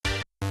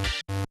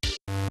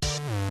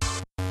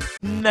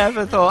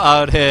Never thought I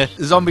would hear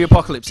zombie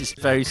apocalypse is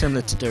very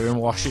similar to doing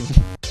washing.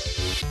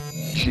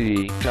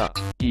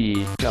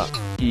 G.E.E.K.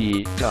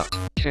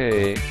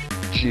 G.E.E.K.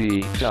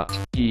 G.E.E.K.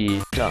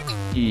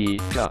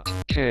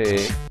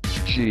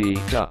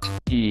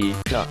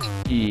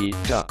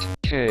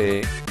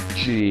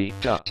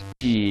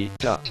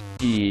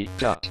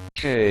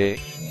 G.E.E.K.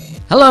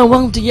 Hello and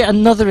welcome to yet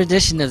another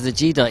edition of the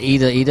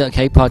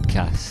G.E.E.K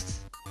podcast.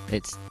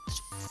 It's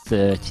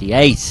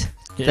 38.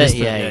 It is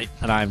 38.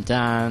 And I'm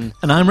Dan.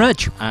 And I'm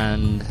Reg.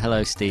 And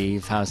hello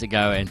Steve, how's it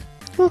going?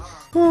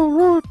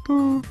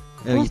 Oh,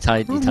 you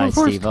tied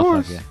Steve up,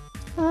 have you?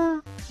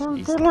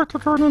 I'd like to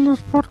join in this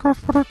podcast,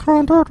 but I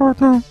can't do it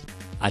right now.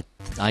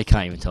 I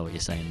can't even tell what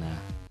you're saying there,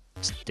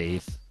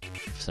 Steve.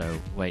 So,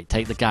 wait,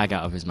 take the gag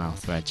out of his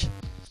mouth, Reg.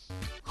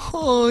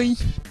 Hi.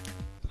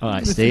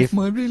 Alright, This Steve. is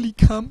my really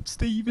camp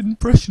Steve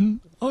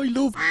impression. I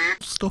love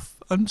stuff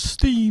and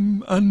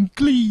Steam and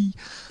Glee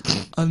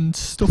and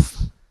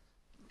stuff.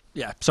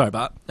 Yeah, sorry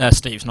about that.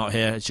 Steve's not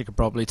here, as you could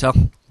probably tell.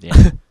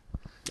 Yeah.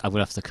 I would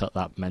have to cut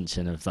that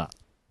mention of that.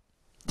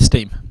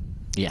 Steam.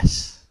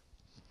 Yes.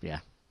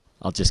 Yeah.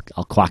 I'll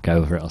quack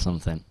over it or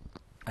something.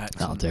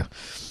 Excellent. That'll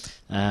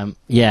do.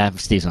 Yeah,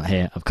 Steve's not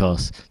here, of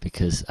course,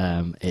 because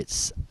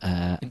it's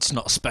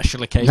not a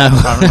special occasion, no,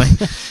 apparently.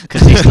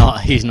 because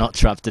he's not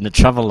trapped in a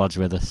travel lodge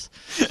with us.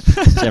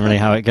 Generally,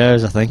 how it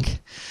goes, I think.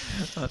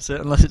 That's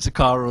it. Unless it's a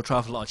car or a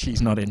travel lodge,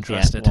 he's not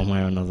interested. Yeah, one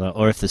way or another,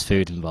 or if there's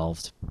food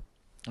involved.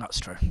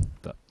 That's true.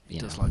 But He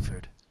does like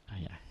food.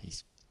 Yeah,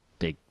 he's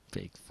big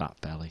fat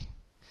belly.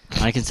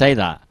 I can say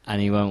that,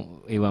 and he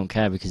won't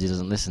care because he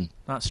doesn't listen.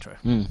 That's true.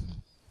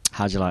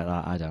 How'd you like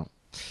that? I don't.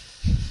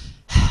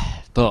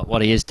 But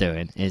what he is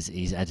doing is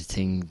he's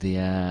editing the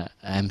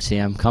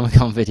MCM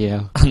Comic-Con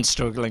video. And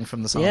struggling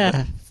from the side.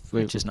 Yeah.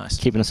 Which is nice.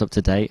 Keeping us up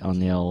to date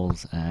on the old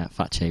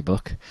Fatche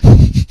book.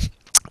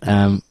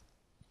 This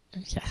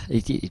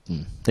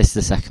is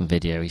the second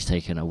video. He's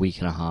taken a week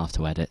and a half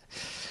to edit.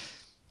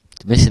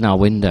 Missing our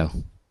window.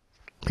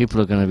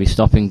 People are going to be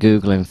stopping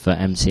Googling for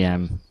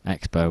MCM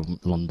Expo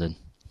London.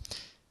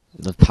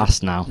 They've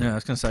passed now. Yeah, I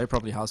was going to say, it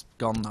probably has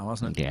gone now,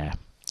 hasn't it? Yeah,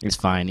 it's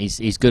fine.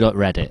 He's good at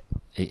Reddit.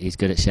 He's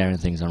good at sharing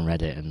things on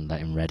Reddit and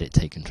letting Reddit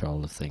take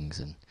control of things.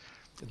 And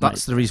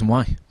that's the reason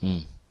why.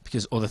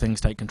 Because other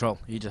things take control.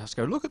 You just have to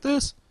go, look at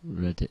this.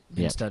 Reddit,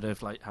 yeah. Instead of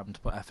having to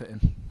put effort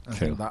in. I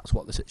True. think that's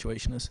what the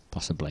situation is.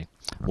 Possibly.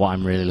 What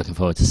I'm really looking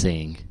forward to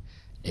seeing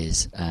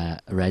is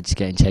Reg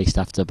getting chased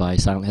after by a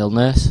Silent Hill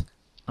nurse.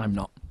 I'm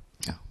not.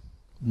 No.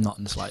 Not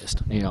in the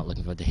slightest. You're not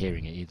looking forward to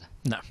hearing it either.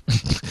 No.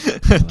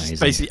 Amazing.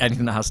 Basically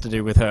anything that has to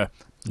do with her,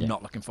 Yeah.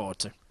 not looking forward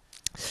to.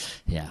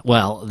 Yeah.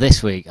 Well,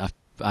 this week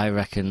I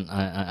reckon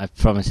I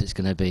promise it's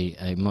going to be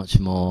a much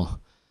more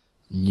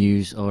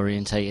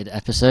news-orientated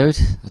episode.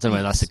 I don't know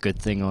whether that's a good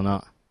thing or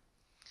not.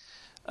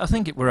 I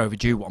think we're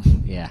overdue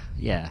one. Yeah.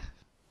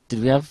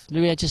 Did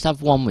we just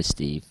have one with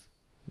Steve?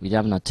 We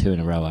haven't had two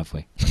in a row, have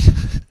we?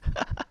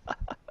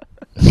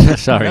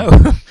 Sorry.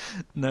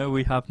 No,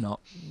 we have not.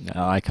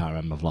 No, I can't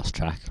remember. I've lost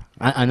track.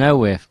 I know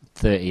we're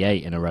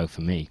 38 in a row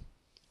for me.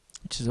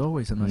 Which is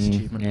always a nice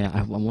achievement. Yeah,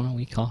 I want a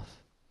week off.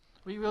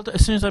 Well, you will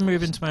as soon as I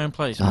move into my own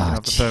place and I can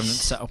have the permanent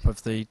setup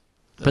of the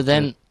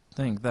thing,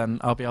 then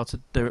I'll be able to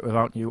do it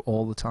without you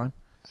all the time.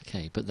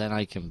 Okay, but then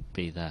I can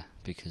be there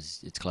because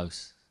it's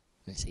close.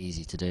 It's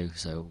easy to do,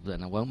 so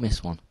then I won't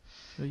miss one.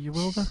 So you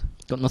will then?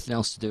 Got nothing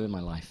else to do in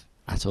my life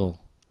at all.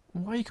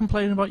 Why are you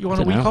complaining about you I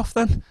want a don't week know. off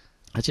then?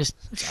 I just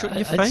Shut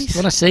your I face. just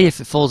want to see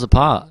if it falls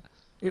apart.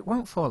 It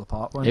won't fall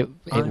apart. It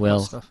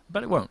will.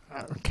 But it won't.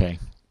 Okay.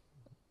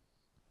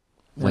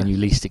 When you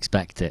least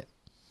expect it,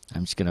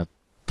 I'm just gonna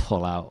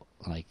pull out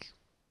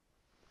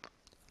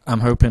I'm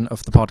hoping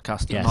of the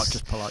podcast and Yes. not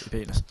just pull out your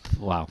penis.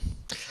 Wow.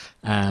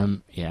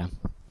 Yeah.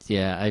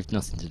 I have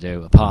nothing to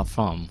do apart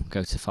from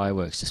go to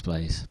fireworks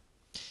displays.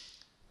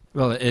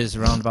 Well, it is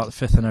around about the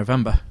 5th of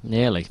November.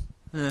 Nearly.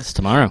 It's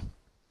tomorrow.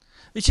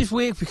 Which is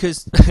weird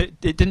because it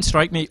didn't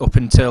strike me up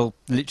until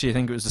literally I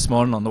think it was this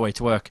morning on the way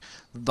to work.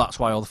 That's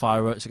why all the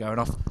fireworks are going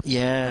off.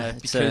 Yeah.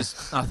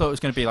 Because I thought it was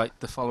going to be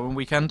the following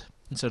weekend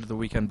instead of the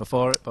weekend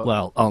before it. But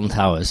Well, Alton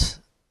Towers.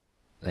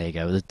 There you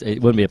go.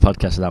 It wouldn't be a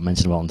podcast without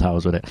mentioning Alton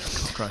Towers, would it?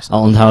 Christ.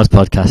 Alton Towers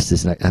podcast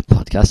is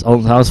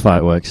Alton Towers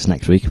fireworks is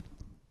next week.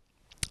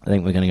 I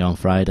think we're going to go on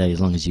Friday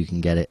as long as you can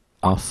get it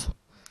off.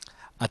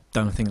 I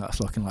don't think that's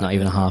looking like Not it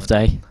even a at the half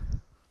moment. day.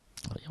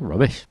 Oh, you're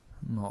rubbish.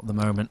 Not at the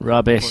moment.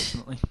 Rubbish.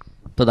 Unfortunately.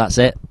 But that's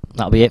it.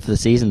 That'll be it for the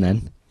season then.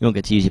 You won't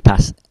get to use your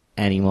pass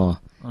anymore.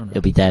 I know.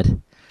 It'll be dead.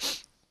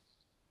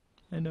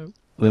 I know.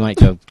 We might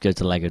go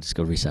to Lego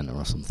Discovery Centre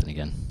or something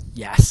again.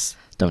 Yes.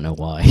 Don't know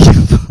why.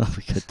 But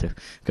we could do.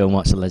 Go and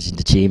watch The Legend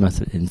of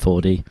Chima in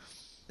 4D.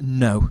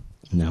 No.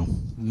 No.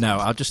 No,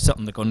 I'll just sit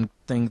on the gun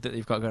thing that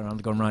you've got going around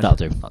the gun range.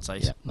 That'll do. That's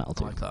ace. Yeah, that'll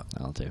do. I like that.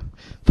 That'll do.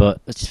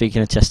 But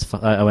speaking of Chester,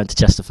 I went to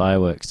Chester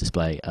Fireworks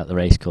display at the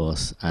race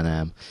course,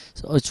 and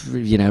so it's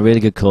really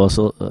good cause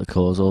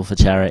all for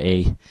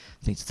charity.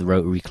 I think it's the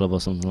Rotary Club or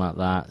something like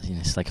that.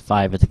 It's like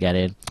 $5 to get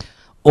in,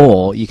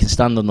 or you can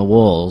stand on the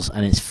walls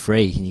and it's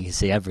free and you can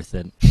see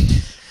everything.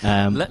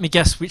 Let me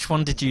guess, which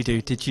one did you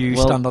do? Did you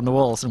Well, stand on the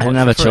walls and I watch didn't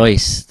have a for free?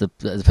 choice. The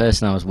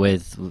person I was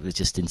with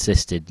just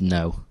insisted,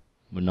 no,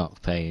 we're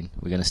not paying.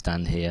 We're going to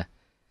stand here.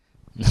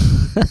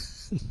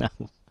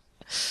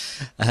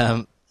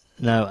 No.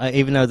 No,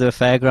 even though there were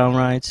fairground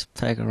rides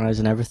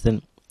and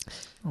everything,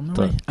 Oh, no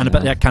but, way. And I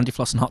bet they had candy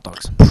floss and hot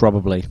dogs.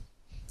 probably.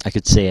 I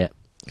could see it,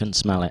 couldn't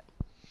smell it.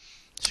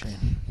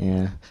 Shame.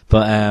 Yeah,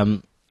 but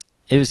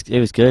it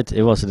was good.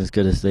 It wasn't as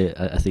good as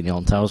I think the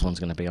Alton Towers one's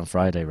going to be on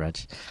Friday, Reg.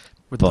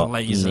 With But the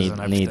lasers and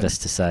everything. needless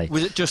to say,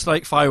 Was it just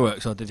like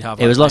fireworks, or did you have?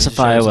 it was lots of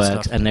laser shows and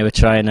fireworks, stuff? and they were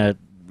trying to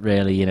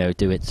really,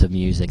 do it to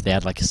music. They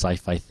had like a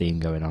sci-fi theme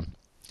going on.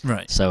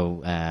 Right.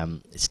 So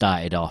it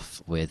started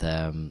off with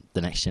the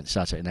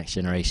Star Trek Next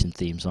Generation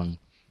theme song.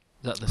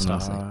 Is that the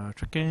Honestly. Star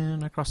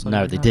Trekking across the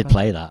No, they did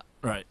play that.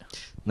 Right.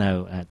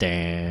 No.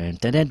 Dun,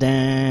 dun, dun,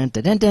 dun, dun,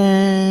 dun,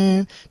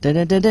 dun, dun,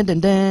 dun, dun, dun,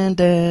 dun,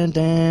 dun,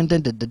 dun,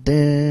 dun, dun, dun,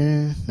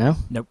 dun. No?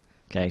 Nope.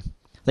 Okay.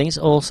 I think it's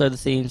also the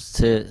themes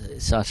to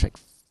Star Trek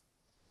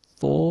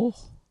 4?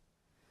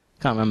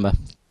 Can't remember.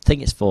 I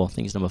think it's 4. I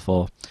think it's number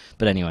 4.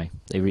 But anyway,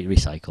 they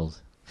recycled.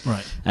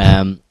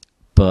 Right.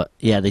 But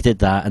yeah, they did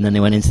that, and then they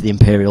went into the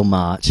Imperial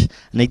March, and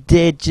they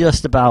did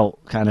just about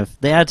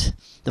they had,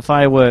 the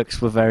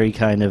fireworks were very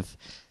kind of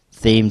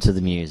themed to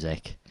the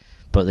music,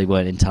 but they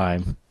weren't in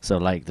time. So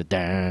like the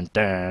dun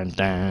dun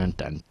dun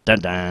dun dun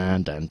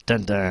dun dun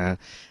dun dun,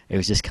 it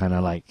was just kind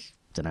of like,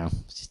 don't know,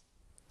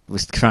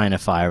 was trying to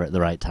fire at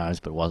the right times,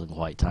 but wasn't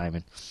quite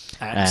timing.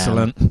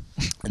 Excellent.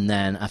 And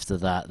then after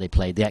that, they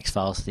played the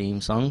X-Files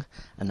theme song,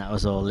 and that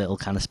was all little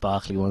kind of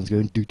sparkly ones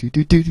going do do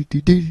do do do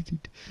do do,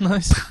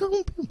 Nice.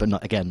 but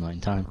not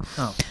in time.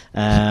 Oh.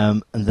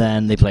 And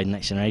then they played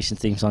Next Generation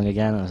theme song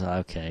again. And I was like,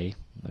 okay,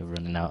 we're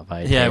running out of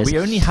ideas. Yeah, we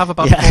only have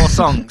about Yeah. 4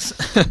 songs.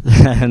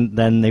 And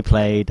then they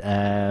played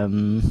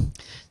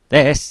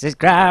This is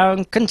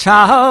Ground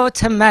Control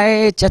to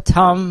Major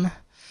Tom.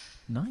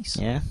 Nice.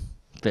 Yeah,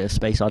 bit of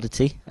Space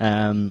Oddity.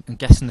 I'm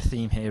guessing the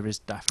theme here is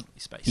definitely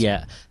space.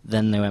 Yeah,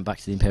 then they went back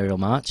to the Imperial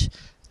March.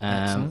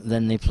 Excellent.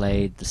 Then they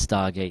played the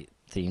Stargate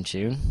theme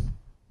tune,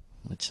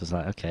 which was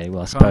like, okay, well,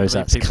 I Can't suppose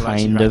believe that's people kind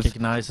actually of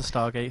recognise the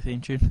Stargate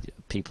theme tune.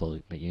 people,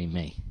 but you mean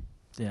me.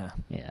 Yeah.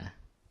 Yeah,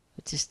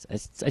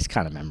 it's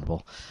kind of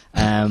memorable.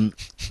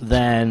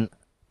 Then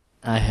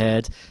I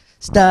heard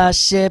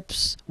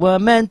starships were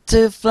meant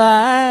to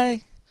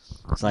fly.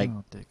 It's like,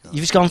 Oh, dear God.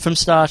 you've just gone from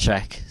Star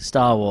Trek,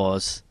 Star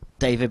Wars,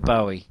 David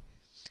Bowie,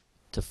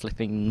 to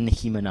flipping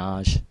Nicki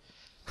Minaj.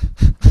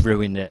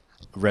 Ruined it.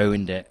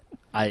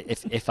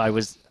 If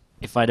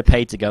I'd have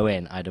paid to go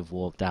in, I'd have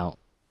walked out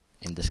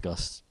in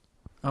disgust.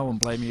 I won't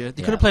blame you.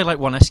 They Yeah. could have played like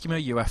One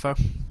Eskimo UFO,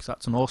 because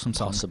that's an awesome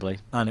song, Possibly.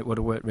 and it would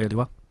have worked really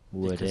well.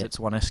 Would Because it? it's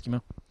One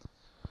Eskimo.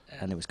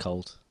 And it was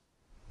cold.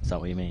 Is that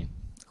what you mean?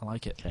 I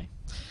like it. Okay.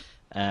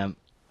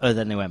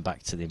 Then they went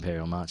back to the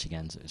Imperial March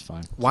again, so it was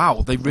fine.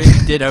 Wow, they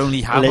really did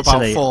only have about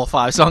Literally, 4 or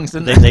 5 songs,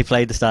 didn't they? They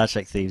played the Star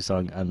Trek theme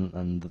song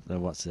and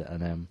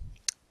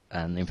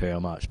the Imperial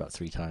March about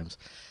 3 times,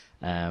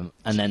 and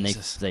then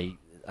Jesus. they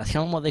I can't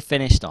remember what they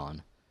finished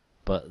on,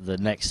 but the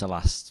next to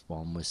last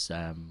one was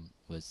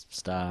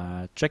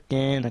Star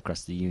Trekking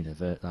Across the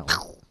Universe. That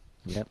one.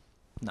 Yep.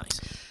 Nice.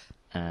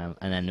 And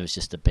then there was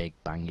just a big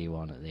bangy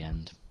one at the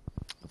end,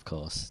 of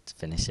course, to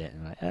finish it.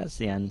 And that's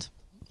the end.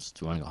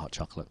 Just we only got hot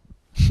chocolate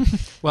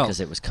Well, because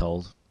it was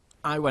cold.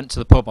 I went to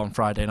the pub on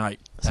Friday night.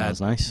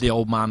 Sounds nice. The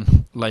Old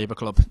Man Labour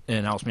Club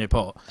in Ellesmere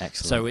Port.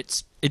 Excellent. So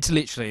it's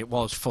literally, it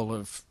was full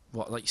of,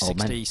 like Old 60,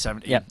 men.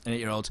 70, Yep. and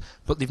 8-year-olds.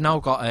 But they've now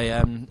got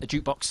a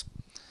jukebox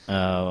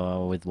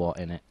With what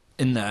in it?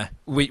 in there,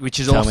 which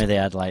is Tell awesome. me they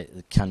had like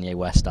the Kanye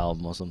West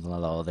album or something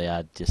like that, or they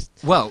had just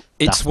Well,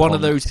 it's Daft one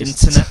of Punk those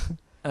just- internet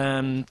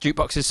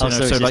jukeboxes, Oh, so, so it's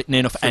so just- like near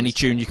enough so any it's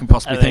tune you can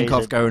possibly think of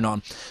amazing. going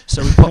on.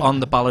 So we put on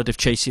the Ballad of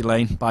Chasey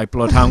Lane by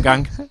Bloodhound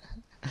Gang.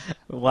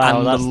 wow,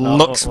 And that's the not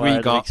looks what we I'd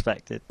have got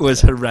expected.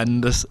 Was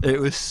horrendous. It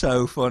was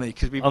so funny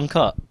because we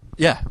Uncut.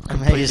 yeah,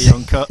 completely Amazing.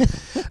 uncut.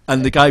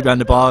 And the guy behind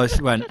the bar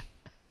went,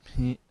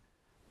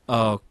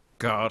 "Oh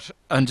God!"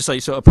 and just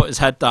like sort of put his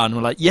head down. And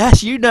we're like,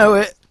 "Yes, you know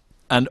it."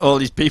 And all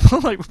these people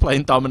like were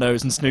playing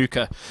dominoes and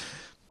snooker,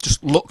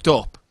 just looked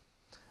up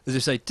as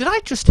if say, "Did I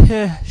just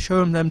hear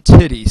show them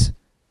titties?"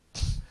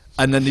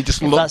 And then they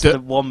just If looked that's at the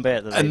one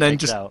bit that they and then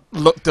picked just out.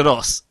 looked at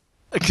us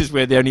because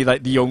we're the only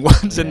like the young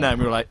ones in Yeah. there. And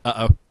we were like,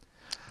 "Uh oh."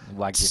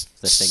 Wagged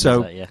the fingers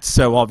So at you.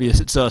 so obvious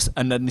it's us,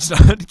 and then they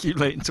started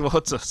accumulating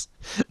towards us.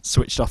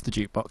 Switched off the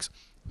jukebox.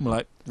 And we're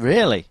like,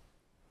 Really?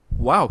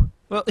 wow.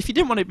 Well, if you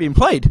didn't want it being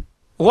played,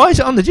 why is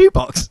it on the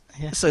jukebox?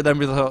 Yeah. So then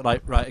we thought,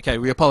 like, right, okay,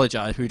 we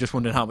apologise. We were just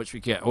wondering how much we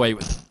could get away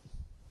with.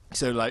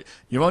 So like,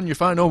 you're on your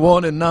final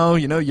warning now.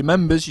 You know, your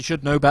members, you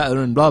should know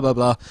better, and blah blah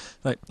blah.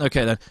 Like,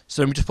 okay then.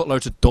 So we just put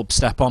loads of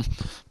dubstep on.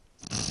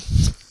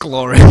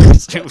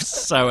 Glorious. It was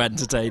so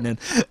entertaining.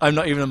 I'm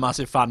not even a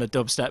massive fan of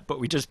dubstep, but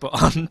we just put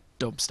on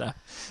dubstep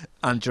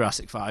and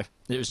Jurassic 5.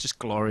 It was just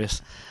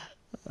glorious.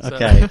 So-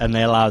 Okay, and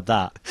they allowed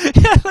that.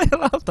 Yeah, they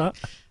allowed that.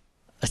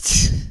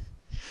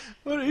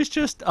 But it was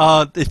just,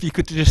 if you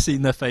could have just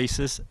seen their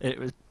faces, it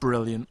was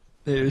brilliant.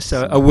 It was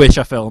so. I wish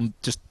I filmed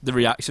just the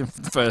reaction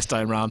from the first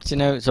time round. Do you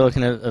know,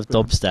 talking of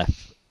dubstep,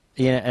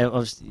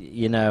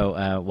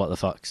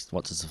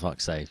 what does the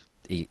fox say?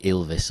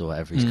 Ylvis or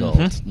whatever he's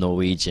called,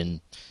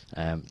 Norwegian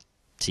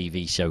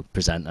TV show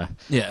presenter.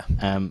 Yeah.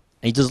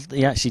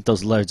 He actually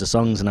does loads of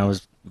songs, and I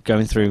was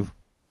going through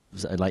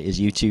like his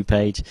YouTube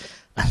page,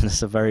 and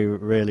there's a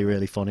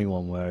really funny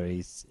one where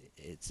it's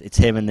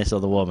him and this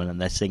other woman, and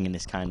they're singing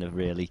this kind of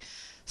really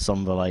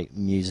somber like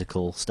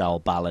musical style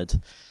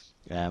ballad.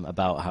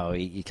 About how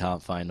he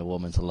can't find a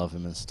woman to love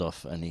him and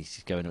stuff, and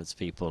he's going up to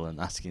people and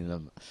asking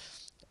them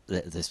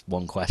this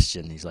one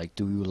question. He's like,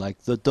 "Do you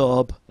like the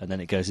dub?" And then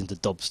it goes into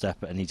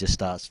dubstep, and he just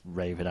starts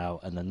raving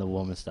out, and then the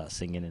woman starts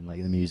singing in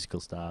like the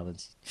musical style,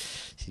 and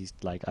she's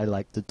like, "I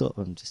like the dub."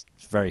 And just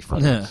very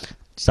funny. Yeah.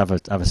 Just have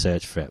a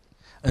search for it.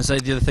 And so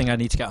the other thing I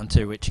need to get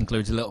onto, which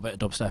includes a little bit of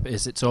dubstep,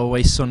 is It's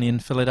Always Sunny in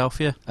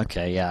Philadelphia.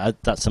 Okay, yeah,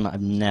 that's something I've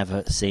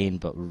never seen,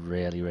 but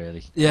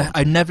really. Yeah,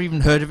 I'd never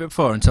even heard of it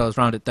before until I was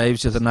round at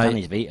Dave's the other night.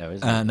 Danny DeVito,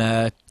 isn't it?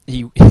 And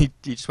he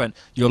just went,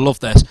 "You'll love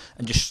this,"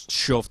 and just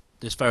shoved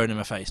this phone in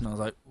my face, and I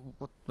was like,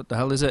 "What the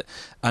hell is it?"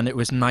 And it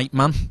was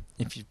Nightman.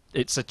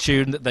 It's a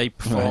tune that they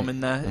perform in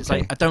there. It's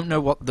Okay. like, I don't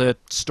know what the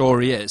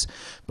story is,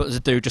 but there's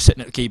a dude just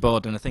sitting at the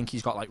keyboard, and I think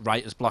he's got like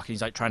writer's block. And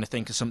he's like trying to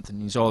think of something.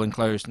 And he's all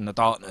enclosed in the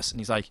darkness, and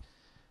he's like,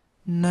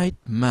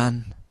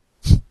 "Nightman,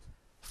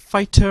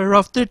 fighter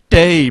of the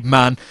day,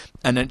 man,"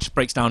 and then it just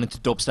breaks down into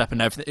dubstep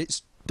and everything.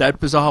 It's dead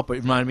bizarre, but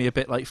it reminded me a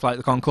bit like Flight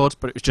of the Conchords,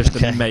 but it was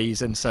just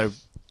amazing. So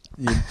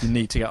you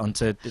need to get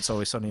onto It's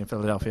Always Sunny in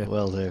Philadelphia.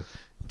 Will do.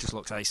 It just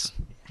looks ace.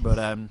 But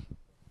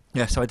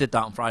yeah, so I did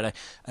that on Friday,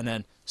 and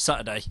then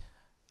Saturday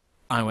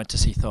I went to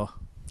see Thor.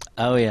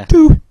 Oh yeah.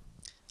 2.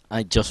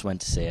 I just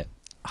went to see it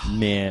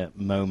mere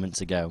moments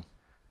ago.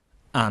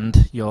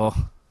 And your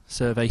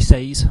survey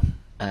says,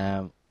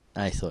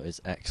 I thought it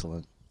was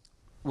excellent.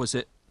 was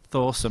it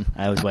Thorsome?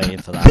 I was waiting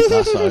for that.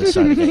 That's what I was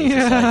trying to get you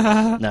to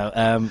say. No,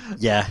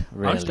 yeah, I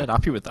was really, dead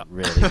happy with that.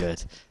 really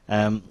good.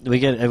 We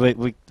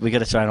got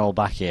to try and hold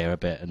back here a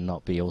bit and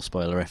not be all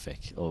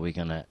spoilerific, or we're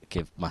gonna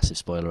give massive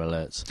spoiler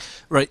alerts.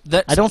 Right,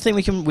 I don't think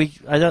we can.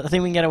 I don't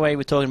think we can get away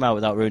with talking about it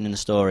without ruining the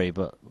story.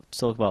 But let's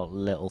talk about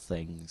little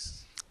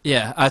things.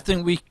 yeah, I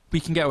think we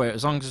can get away with it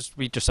as long as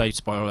we just say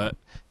spoiler alert,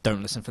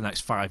 don't listen for the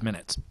next 5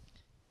 minutes.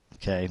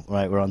 Okay,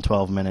 right, we're on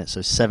 12 minutes,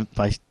 so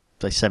by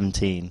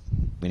 17,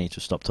 we need to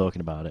stop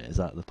talking about it. Is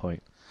that the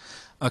point?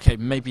 Okay,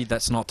 maybe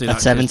let's not do that.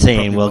 At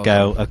 17, we'll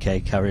go, okay,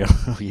 carry on.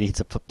 We need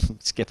to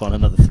skip on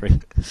another 3.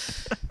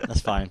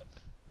 That's fine.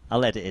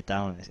 I'll edit it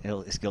down.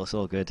 It's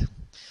all good.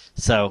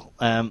 So,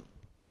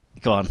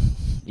 go on.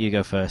 You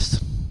go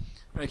first.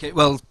 Okay,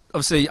 well,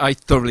 obviously I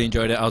thoroughly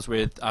enjoyed it. I was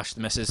with Ash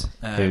the Missus.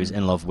 Who's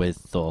in love with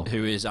Thor.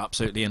 Who is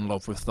absolutely in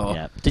love with Thor.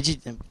 Yeah.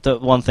 The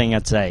one thing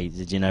I'd say,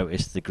 did you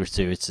notice the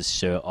gratuitous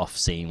shirt off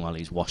scene while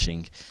he's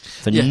washing?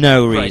 For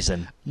no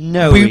reason. Right.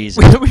 No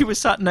reason. We were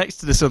sat next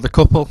to this other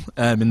couple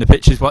in the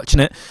pictures watching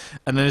it,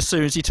 and then as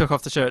soon as he took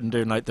off the shirt and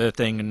doing like the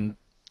thing and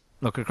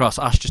looking across,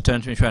 Ash just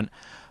turned to me and went,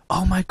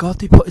 "Oh my god,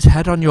 they put his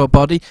head on your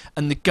body,"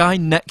 and the guy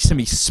next to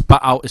me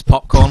spat out his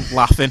popcorn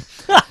laughing.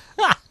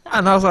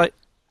 And I was like,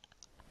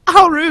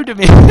 how rude of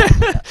me.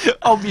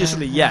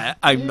 Obviously, yeah,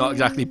 I'm not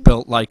exactly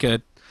built like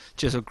a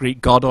Greek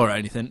god or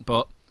anything,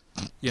 but,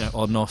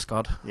 or Norse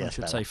god, I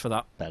should say, for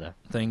that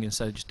thing,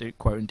 instead of just do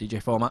quoting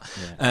DJ format.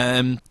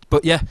 Yeah.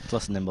 But yeah.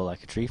 Plus nimble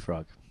like a tree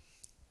frog.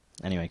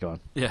 Anyway, go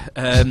on. Yeah.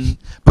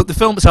 But the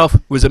film itself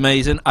was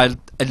amazing. I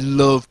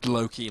loved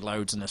Loki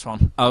loads in this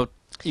one.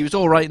 He was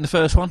all right in the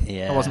first one.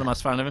 Yeah. I wasn't a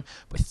massive fan of him,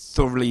 but I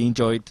thoroughly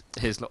enjoyed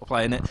his little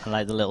play in it. I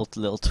like the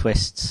little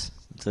twists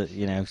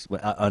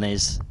that, on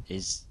his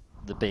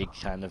the big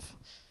kind of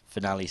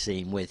finale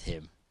scene with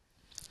him.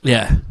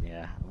 Yeah.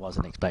 Yeah, I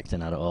wasn't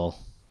expecting that at all.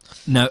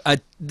 No,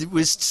 it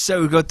was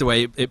so good the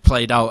way it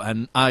played out,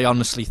 and I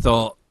honestly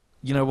thought,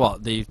 you know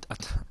what,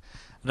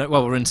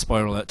 well, we're in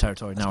spoiler alert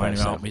territory now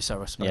anyway, aren't we?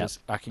 So I suppose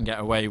I can get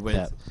away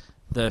with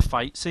the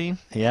fight scene.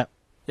 Yeah.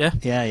 Yeah?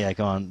 Yeah,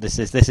 go on. This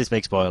is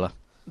big spoiler.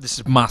 This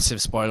is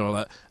massive spoiler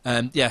alert.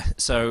 Yeah,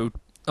 so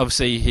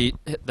obviously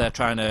they're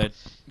trying to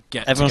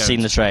get... Everyone's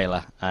seen the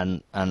trailer,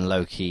 and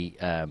Loki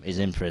is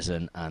in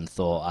prison, and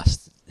Thor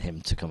asked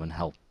him to come and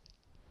help.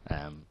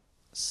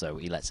 So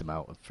he lets him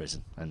out of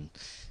prison and,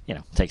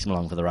 takes him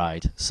along for the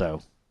ride.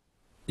 So...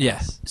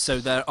 Yes, so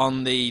they're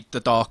on the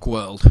dark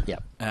world. Yeah.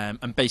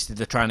 And basically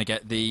they're trying to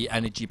get the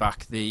energy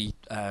back, the...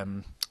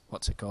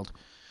 what's it called?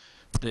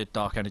 The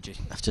dark energy.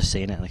 I've just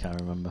seen it and I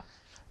can't remember.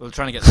 Well, they're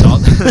trying to get the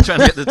dark... they're trying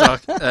to get the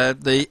dark...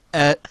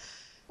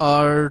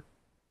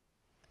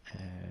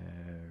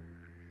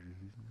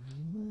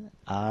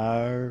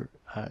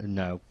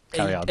 No,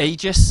 carry on.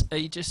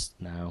 Aegis?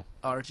 No.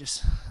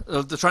 Argus?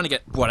 They're trying to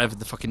get whatever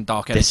the fucking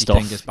dark energy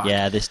thing is back.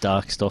 Yeah, this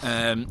dark stuff.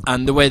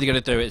 And the way they're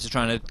going to do it is they're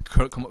trying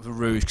to come up with a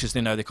ruse because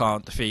they know they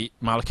can't defeat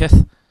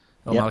Malekith.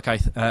 Or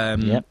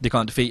Malekith. They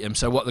can't defeat him.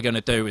 So what they're going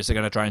to do is they're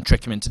going to try and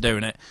trick him into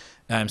doing it.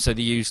 So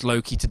they use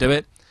Loki to do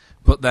it.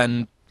 But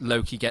then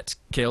Loki gets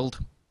killed.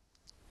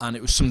 And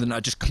it was something that I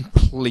just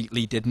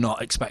completely did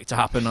not expect to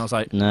happen. I was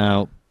like...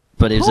 No,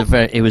 but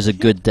it was a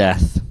good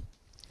death.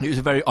 It was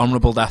a very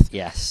honourable death.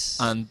 Yes.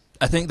 And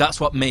I think that's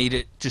what made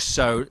it just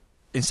so,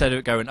 instead of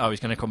it going, oh, he's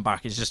going to come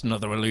back, it's just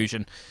another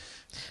illusion.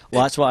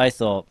 Well, that's what I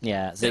thought.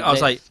 Yeah. I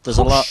was like, there's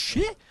oh, a lot.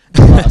 shit.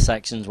 A lot of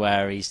sections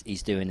where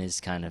he's doing his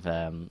kind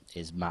of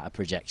his matter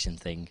projection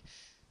thing.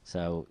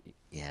 So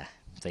yeah,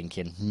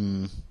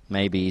 thinking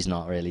maybe he's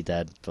not really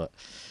dead, but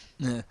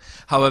Yeah.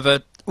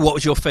 However, what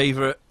was your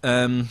favourite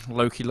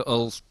Loki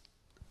little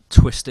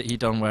twist that he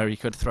done where he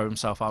could throw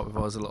himself out with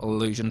all his little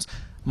illusions?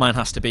 Mine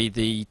has to be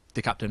the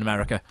Captain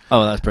America.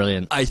 oh, that's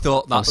brilliant. I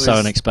thought that was so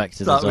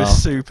unexpected That as well.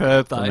 was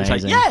superb. That was like,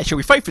 Amazing. yeah, shall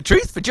we fight for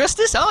truth, for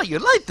justice? Oh, you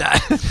like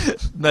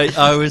that? Mate,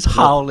 I was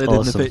howling in the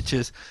Awesome.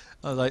 pictures.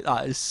 I was like,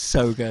 that is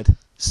so good.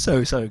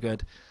 So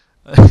good.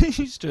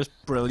 He's just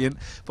brilliant.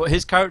 But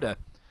his character,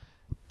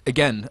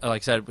 again,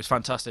 like I said, was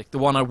fantastic. The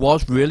one I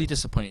was really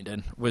disappointed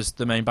in was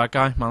the main bad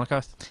guy,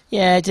 Malekith.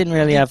 Yeah, he didn't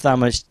really have that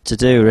much to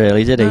do,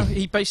 really, did he? No,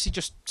 he basically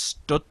just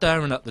stood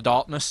there and let the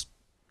darkness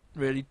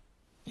really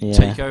Yeah.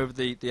 take over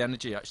the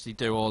energy, actually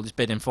do all his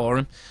bidding for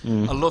him.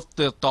 Mm. I loved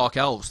the Dark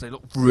Elves. They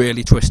looked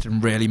really twisted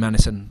and really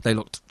menacing. They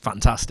looked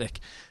fantastic.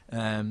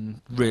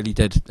 Really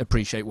did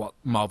appreciate what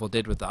Marvel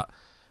did with that.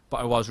 But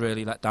I was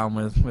really let down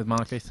with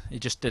Malekith. He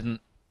just didn't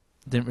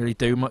really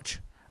do much.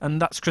 And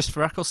that's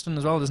Christopher Eccleston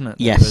as well, isn't it?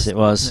 Yes, it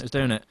was. That was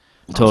doing it.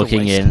 That was a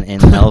Talking waste.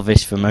 in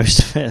Elvish for most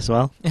of it as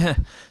well. Yeah,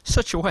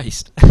 such a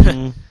waste.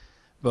 Mm.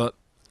 But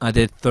I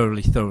did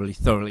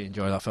thoroughly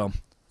enjoy that film.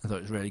 I thought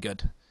it was really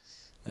good.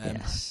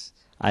 Yes.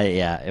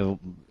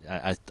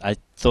 I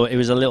thought it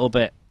was a little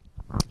bit,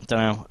 don't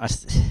know,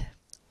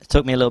 it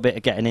took me a little bit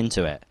of getting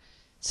into it.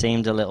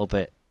 Seemed a little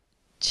bit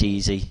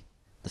cheesy,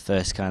 the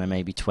first kind of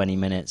maybe 20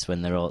 minutes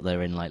when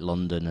they're in like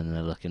London and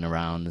they're looking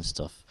around and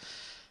stuff.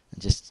 I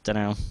just, don't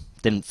know,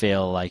 didn't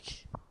feel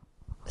like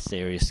a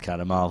serious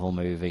kind of Marvel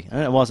movie.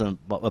 And it wasn't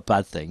a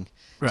bad thing,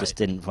 Right. just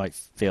didn't quite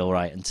feel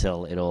right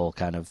until it all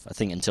kind of, I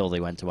think until they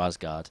went to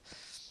Asgard.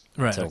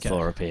 Right, Until okay.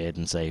 Thor appeared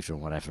and saved her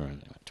and whatever, and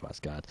they went to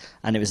Asgard.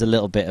 And it was a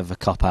little bit of a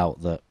cop-out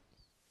that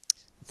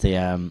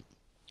the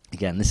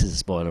again, this is a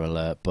spoiler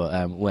alert,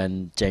 but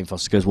when Jane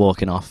Foster goes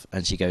walking off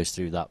and she goes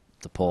through the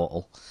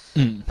portal,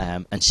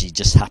 and she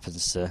just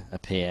happens to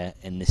appear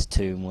in this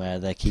tomb where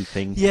they're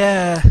keeping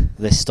Yeah,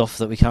 this stuff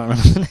that we can't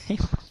remember the name.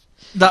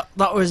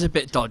 that was a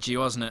bit dodgy,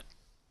 wasn't it?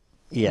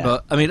 Yeah.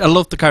 But I mean, I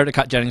love the character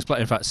Kat Jennings play.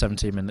 In fact,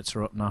 17 minutes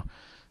are up now.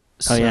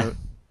 Oh, yeah.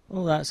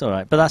 Well, that's all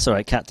right. But that's all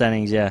right. Kat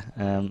Dennings, yeah.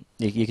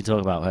 You can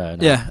talk about her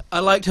now. Yeah, I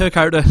liked her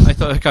character. I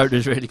thought her character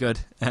was really good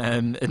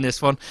in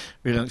this one.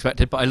 Really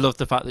unexpected. But I love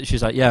the fact that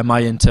she's like, yeah,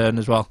 my intern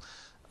as well.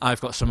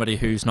 I've got somebody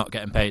who's not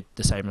getting paid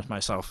the same as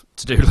myself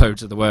to do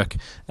loads of the work.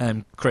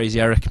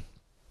 Crazy Eric.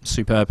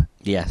 Superb.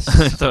 Yes.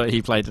 I thought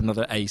he played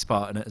another ace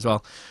part in it as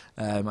well.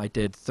 I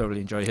did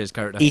thoroughly enjoy his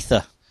character.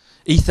 Ether.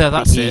 Ether,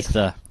 that's it.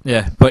 Ether.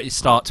 Yeah, but it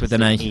starts with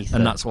an A, Ether.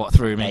 and that's what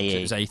threw me. A-E.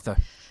 It was Aether.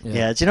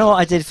 Yeah. Do you know what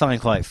I did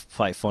find quite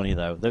funny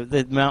though?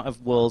 The amount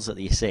of worlds that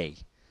you see,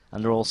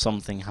 and they're all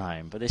something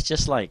Heim, but it's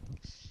just like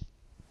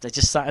they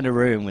just sat in a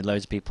room with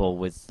loads of people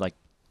with like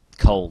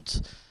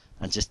colds,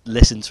 and just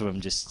listen to them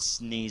just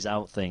sneeze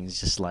out things,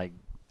 just like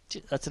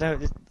I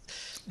don't know.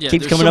 Yeah,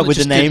 Keeps there's coming some up with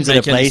that the just names didn't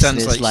of the make any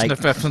places, sense,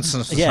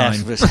 like yeah,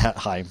 Heim. it was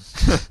Heim.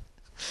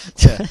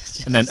 Yeah.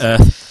 And then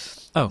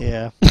Earth. Oh,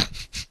 Yeah.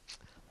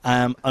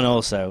 And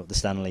also the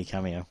Stan Lee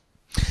cameo.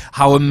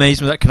 how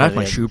amazing was that? Can I have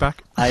my Brilliant. shoe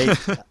back?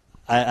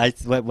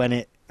 When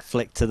it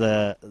flicked to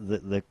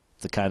the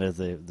kind of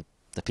the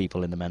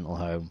people in the mental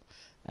home,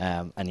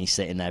 and he's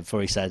sitting there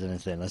before he said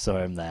anything. I saw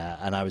him there,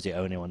 and I was the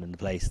only one in the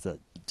place that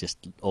just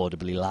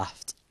audibly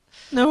laughed.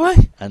 No way.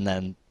 And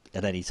then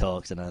he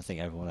talks, and I think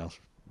everyone else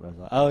was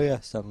like, "Oh yeah,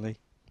 Stan Lee,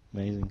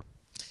 amazing."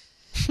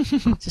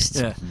 Just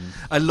Yeah.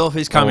 I love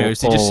his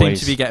cameos. They just seem Always.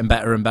 to be getting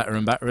better and better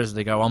and better as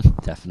they go on.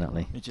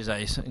 definitely. Which is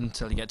ace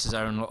until he gets his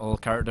own little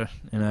character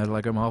in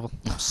Lego Marvel.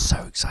 I'm so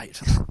excited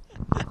for that.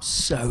 I'm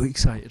so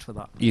excited for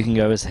that. You can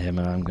go as him,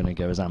 and I'm going to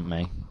go as Aunt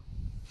May.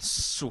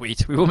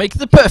 Sweet. We will make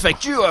the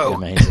perfect duo.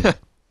 Amazing.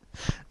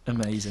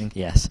 Amazing.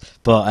 Yes,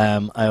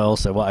 but I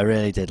also what I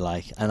really did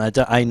like, and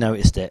I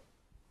noticed it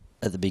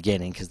at the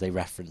beginning because they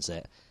reference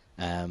it.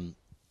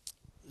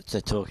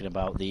 They're talking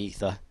about the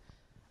ether,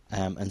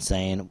 and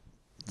saying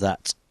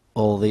that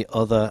all the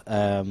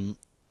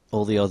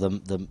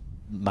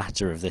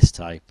matter of this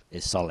type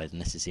is solid,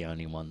 and this is the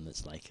only one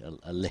that's like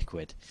a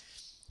liquid.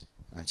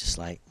 I'm just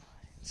like,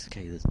 it's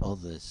okay. There's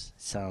others.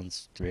 It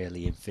sounds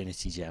really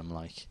Infinity Gem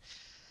like,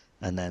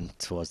 and then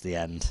towards the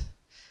end.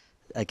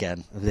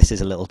 Again, this is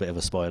a little bit of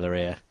a spoiler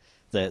here.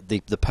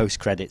 The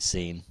post-credit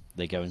scene,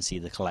 they go and see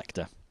the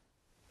collector,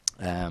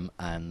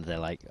 and they're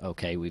like,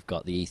 "Okay, we've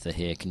got the ether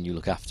here. Can you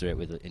look after it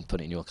and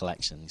put it in your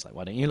collection?" He's like,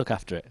 "Why don't you look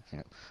after it?"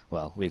 Yeah.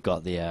 Well, we've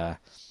got the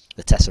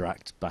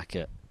Tesseract back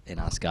in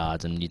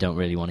Asgard, and you don't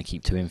really want to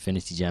keep two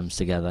Infinity Gems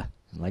together.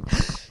 I'm like,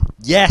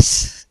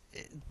 yes,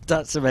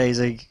 that's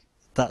amazing.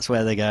 That's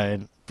where they're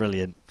going.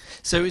 Brilliant.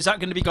 So is that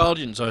going to be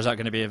Guardians, or is that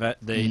going to be the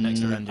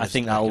next Avengers? I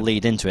think that'll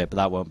lead into it, but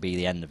that won't be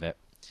the end of it.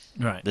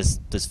 Right. There's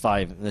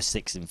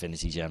 6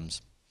 Infinity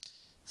Gems,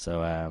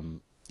 so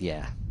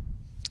yeah,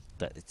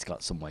 that it's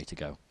got some way to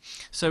go.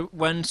 So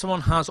when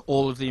someone has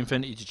all of the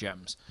Infinity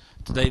Gems,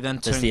 do they then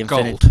turn There's the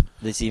gold?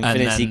 There's the and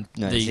Infinity. then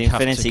No, they it's the have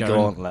to Infinity go and,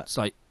 Gauntlet. it's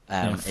like,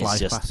 fly It's past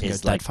and go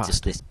it's dead like fast.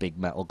 just this big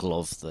metal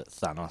glove that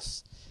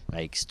Thanos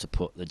makes to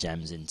put the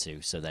gems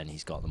into. So then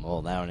he's got them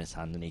all there in his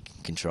hand, and he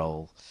can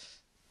control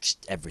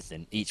just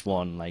everything. Each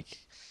one, like,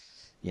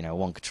 you know,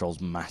 one controls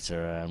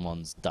matter and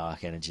one's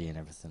dark energy and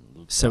everything.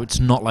 So it's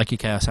not like a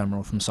Chaos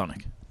Emerald from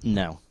Sonic.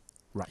 No,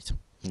 Right.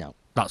 no.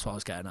 That's what I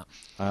was getting at.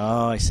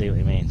 Oh, I see what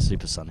you mean.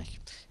 Supersonic.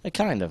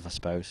 Kind of, I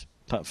suppose.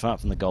 Apart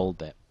from the gold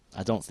bit,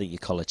 I don't think your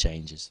colour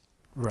changes.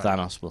 Right.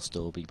 Thanos will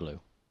still be blue.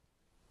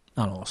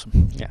 Oh,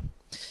 awesome. Yeah.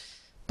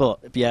 But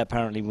yeah,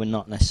 apparently we're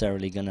not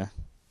necessarily gonna.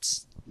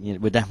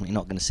 We're definitely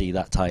not going to see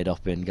that tied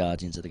up in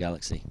Guardians of the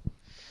Galaxy.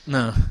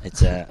 No.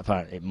 It's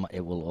apparently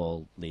it will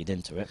all lead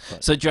into it.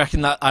 But So do you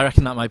reckon that? I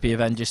reckon that might be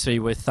Avengers 3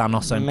 with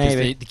Thanos then, because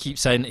Maybe. they keep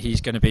saying that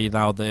he's going to be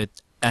now the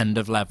end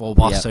of level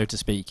boss, Yep. so to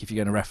speak, if you're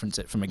going to reference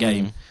it from a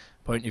game Mhm.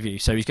 point of view.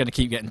 So he's going to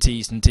keep getting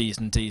teased and teased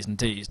and teased and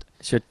teased,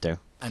 Should do.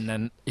 and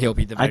then he'll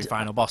be the very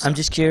final boss. I'm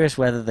just curious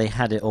whether they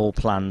had it all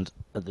planned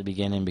at the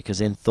beginning, because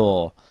in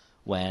Thor,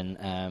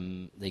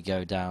 when they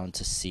go down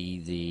to see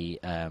the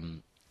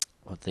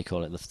what do they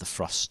call it, the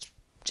frost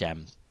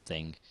gem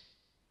thing,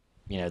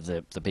 you know,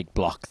 the big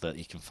block that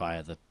you can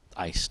fire the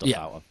ice stuff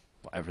Yeah. out of,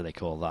 whatever they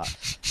call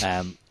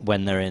that.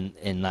 When they're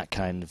in that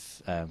kind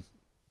of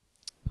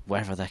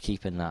wherever they're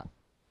keeping that,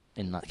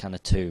 in that kind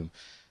of tomb,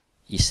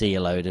 you see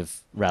a load of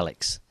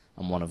relics,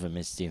 and one of them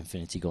is the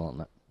Infinity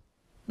Gauntlet.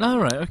 No,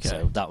 right, okay.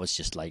 So that was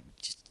just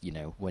you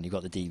know, when you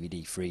got the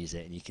DVD, freeze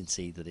it, and you can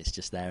see that it's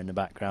just there in the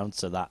background.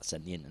 So that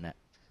sent the internet,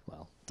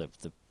 well, the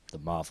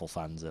Marvel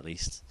fans at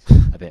least,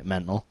 a bit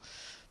mental.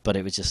 But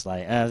it was just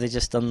like, they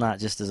just done that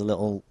just as a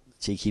little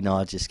cheeky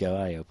nod, just go,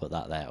 hey, I'll put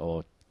that there,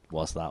 or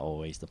was that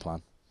always the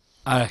plan?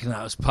 I reckon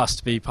that was supposed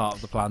to be part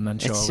of the plan then,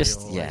 surely. It's just,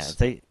 always.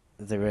 yeah,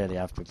 they really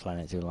have been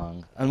planning it too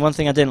long. And one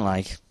thing I didn't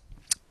like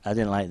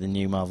the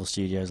new Marvel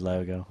Studios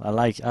logo. I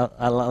like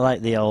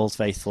the old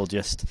faithful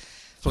just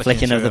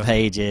flicking of the through.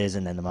 pages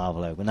and then the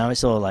Marvel logo. Now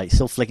it's all like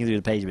still flicking through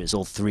the page, but it's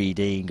all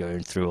 3D and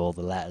going through all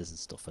the letters and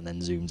stuff, and then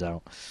zooms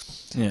out.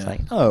 Yeah. It's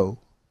like, oh,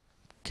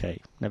 okay,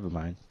 never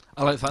mind.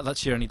 I like the fact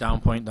that's your only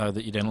down point, though,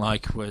 that you didn't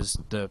like was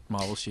the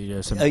Marvel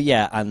Studios. Oh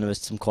yeah, and there was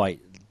some quite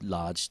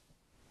large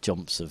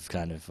jumps of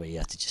kind of where you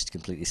had to just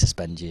completely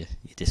suspend your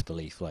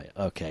disbelief. Like,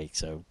 okay,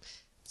 so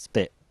it's a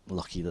bit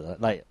lucky that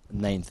like the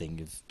main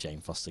thing of Jane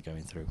Foster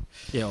going through.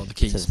 Yeah, or the So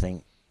keys. the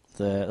thing,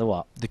 the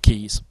what? The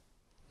keys.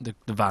 The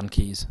van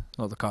keys,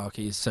 or the car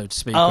keys, so to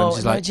speak. Oh, when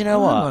she's no, like, do you know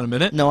what? Hang on a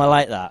minute. No, I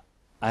like that.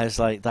 I was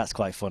like, that's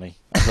quite funny.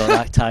 I thought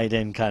that tied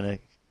in kind of.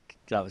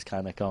 That was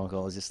kind of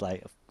comical. I was just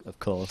like, of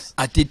course.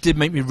 I did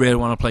make me really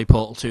want to play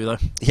Portal 2, though.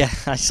 Yeah,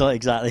 I saw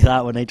exactly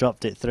that when they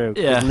dropped it through.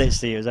 Yeah.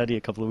 Literally, it was only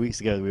a couple of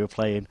weeks ago we were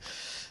playing,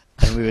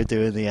 and we were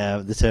doing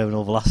the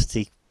terminal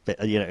velocity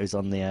bit. You know, it was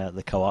on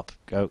the co-op.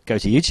 Go to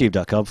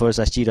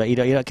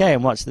youtube.com/G.E.E.K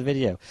and watch the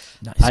video.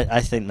 Nice.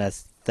 I think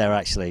they're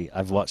actually.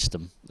 I've watched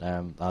them,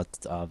 our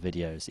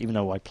videos. Even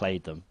though I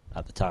played them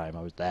at the time,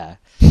 I was there.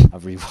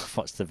 I've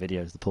rewatched the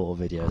videos, the Portal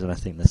videos, and I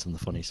think they're some of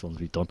the funniest ones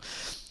we've done.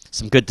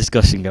 Some good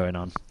discussion going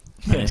on.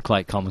 Yeah. And it's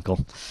quite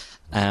comical.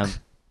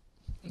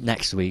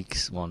 Next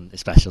week's one,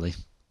 especially.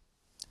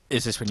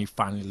 Is this when you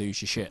finally lose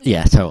your shit?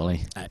 Yeah,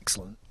 totally.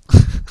 Excellent.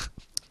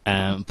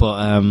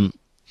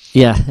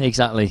 Yeah,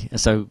 exactly.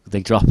 So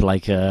they drop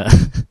like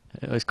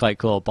it was quite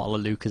cool, a bottle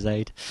of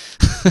Lucozade,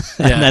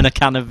 Yeah. and then a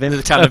can of Vimto.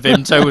 The can of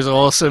Vimto was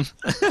awesome.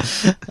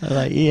 I'm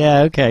like,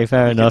 yeah, okay,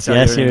 fair enough. Tell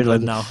Yes, you're in you're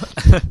England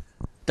in now.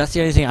 That's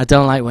the only thing I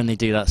don't like when they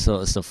do that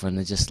sort of stuff, when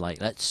they're just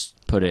like, let's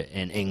put it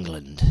in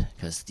England,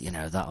 because, you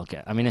know, that'll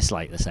get... I mean, it's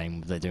like the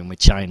same they're doing with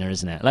China,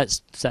 isn't it?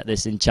 Let's set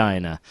this in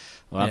China.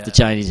 We'll have the Yeah.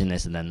 Chinese in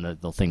this, and then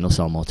they'll think they'll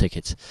sell more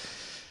tickets.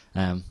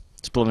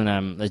 It's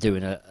blooming, they're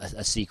doing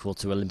a sequel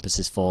to Olympus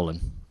Has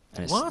Fallen.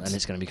 And What? And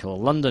it's going to be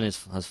called London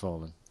Has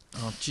Fallen.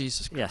 Oh,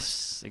 Jesus Christ.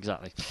 Yes,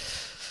 exactly.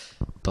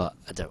 But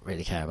I don't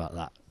really care about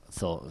that.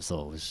 Thought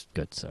was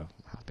good, so I'm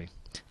happy.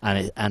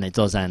 And it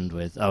does end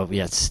with, oh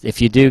yes,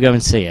 if you do go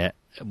and see it,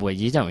 well,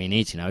 you don't really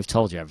need to know. I've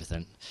told you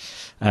everything.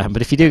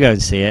 But if you do go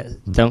and see it,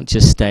 don't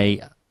just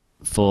stay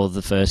for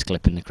the first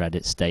clip in the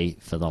credits. Stay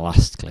for the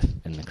last clip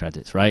in the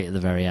credits, right at the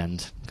very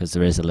end, because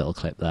there is a little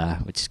clip there,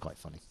 which is quite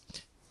funny.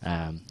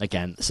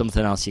 Again,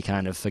 something else you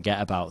kind of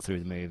forget about through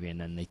the movie, and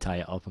then they tie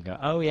it up and go,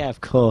 oh yeah,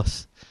 of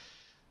course.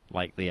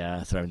 Like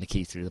the throwing the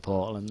key through the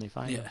portal and they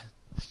find it.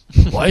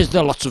 Yeah. Why is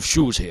there lots of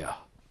shoes here?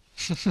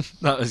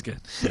 That was good.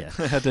 Yeah.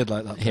 I did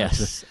like that.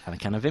 Yes, and a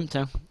can of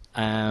Vimto.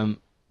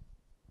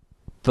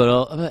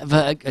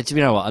 But you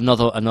know what?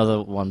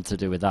 Another one to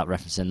do with that,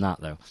 referencing that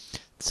though.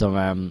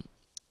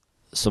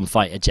 Some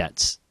fighter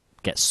jets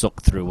get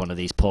sucked through one of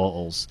these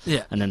portals,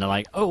 Yeah. and then they're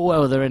like, oh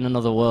well, they're in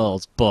another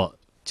world. But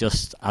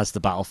just as the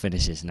battle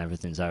finishes and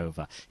everything's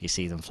over, you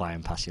see them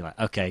flying past. You're like,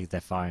 okay,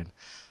 they're fine.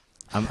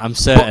 I'm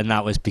certain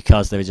that was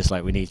because they were just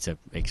like, we need to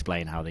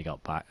explain how they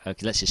got back.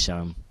 Okay, let's just show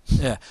them.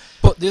 Yeah.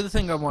 But the other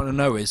thing I want to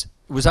know is,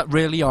 was that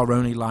really our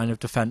only line of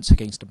defence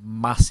against a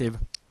massive,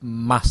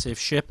 massive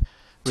ship?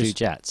 2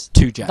 jets.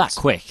 2 jets. That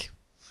quick.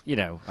 You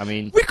know, I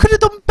mean, We could have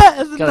done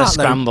better than gotta that.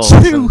 scramble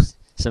Though.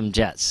 some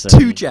jets.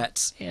 2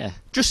 jets. Yeah.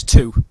 Just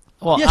 2.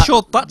 Well, Yeah,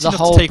 sure. That's the enough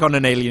whole- to take on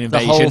an alien The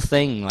invasion. whole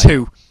thing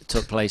 2.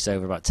 took place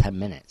over about 10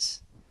 minutes.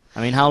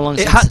 I mean, how long?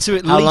 It had to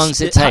at how least. long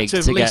does it It take had to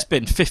have to at least get?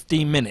 been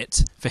 15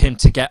 minutes for him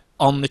to get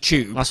on the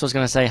tube. That's what I was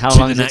going to say. How to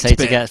long the does it next take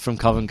bit. to get from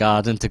Covent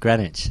Garden to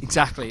Greenwich?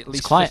 Exactly. At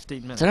least quite-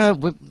 15 minutes.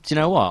 Do you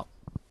know what?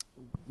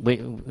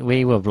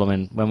 We were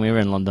blooming when we were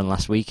in London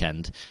last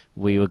weekend.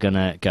 We were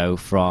gonna go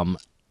from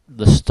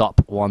the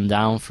stop one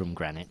down from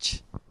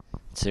Greenwich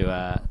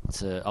to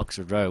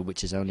Oxford Road,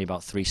 which is only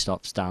about 3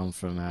 stops down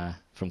from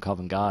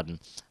Covent Garden,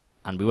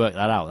 and we worked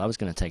that out. That was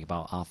going to take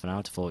about half an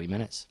hour to 40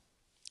 minutes,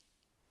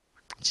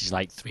 which is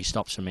like 3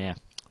 stops from here.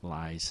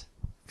 Lies.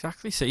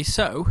 Exactly. See,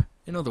 so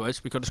in other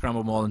words, we could have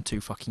scrambled more than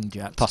 2 fucking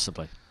jets.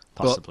 Possibly.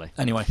 But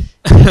anyway,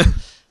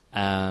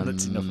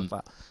 that's enough of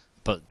that.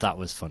 But that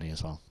was funny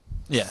as well.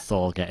 Yeah.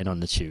 Thor getting on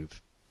the tube.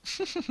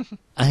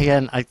 And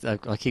again, I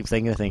keep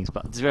thinking of things,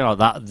 but you know,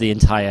 that the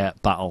entire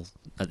battle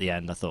at the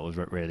end I thought was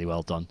really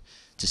well done.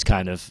 Just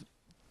kind of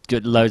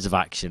good, loads of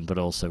action, but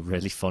also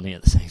really funny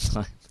at the same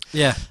time.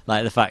 Yeah.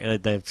 Like the fact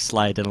that they're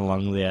sliding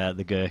along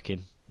the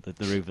gherkin, the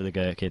roof of the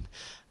gherkin,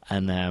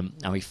 and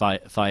he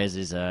fires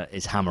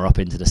his hammer up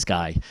into the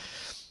sky.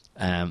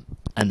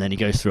 And then he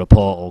goes through a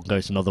portal,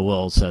 goes to another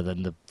world, so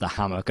then the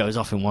hammer goes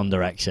off in one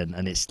direction,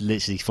 and it's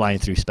literally flying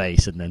through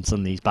space, and then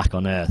suddenly he's back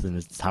on Earth, and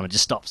the hammer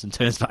just stops and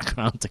turns back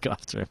around to go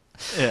after him.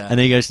 Yeah. And then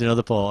he goes to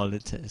another portal,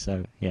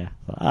 so yeah,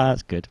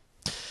 that's good.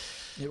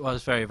 It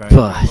was very, very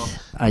But memorable.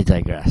 I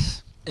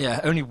digress. Yeah,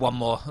 only one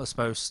more, I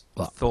suppose,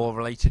 What?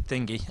 Thor-related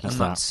thingy, What's and that?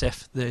 that's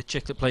Sif. The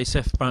chick that plays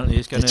Sif apparently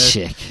is going The to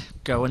chick.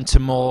 go into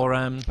more...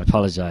 I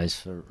apologise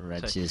for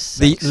Reg's the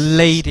sex-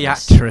 lady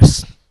sex-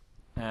 actress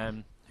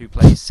who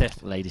plays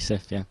Sif, Lady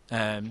Sif,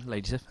 yeah.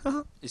 Lady Sif,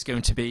 is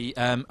going to be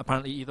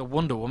apparently either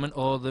Wonder Woman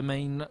or the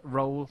main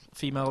role,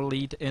 female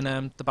lead in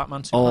the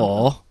Batman Superman.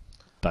 Or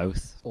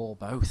both. Or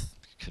both.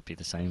 Could be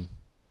the same.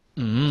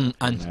 And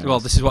knows? well,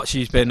 this is what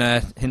she's been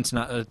hinting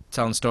at,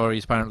 telling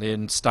stories apparently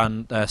in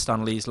Stan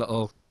Lee's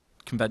little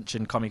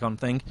convention Comic-Con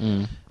thing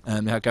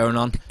they had going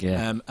on.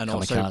 Yeah. And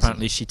also Kamikaze.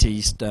 apparently she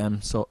teased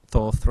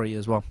Thor 3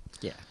 as well.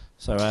 Yeah.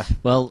 So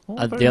Well,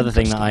 Oh, very the other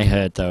thing that I interesting.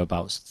 heard though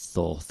about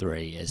Thor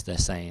 3 is they're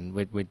saying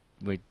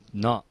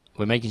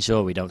we're making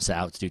sure we don't set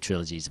out to do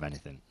trilogies of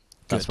anything.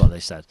 That's Good. what they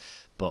said.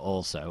 But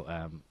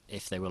also,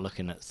 if they were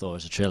looking at Thor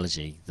as a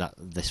trilogy, that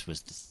this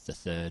was the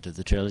third of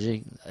the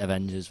trilogy.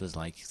 Avengers was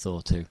like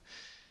Thor 2.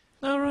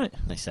 all right.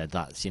 They said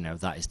that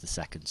is the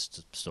second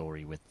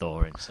story with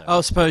Thor in. So Oh,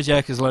 I suppose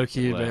yeah, because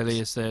Loki Works. really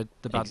is the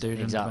bad dude.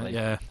 Exactly.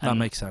 Yeah, that And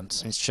makes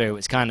sense. it's true.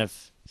 It's kind of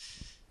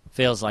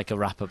feels like a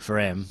wrap up for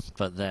him,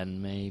 but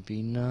then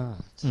maybe not.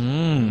 So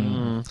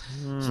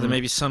there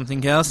may be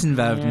something else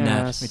involved in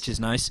that, Yes. which is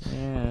nice.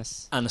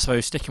 Yes. And I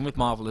suppose sticking with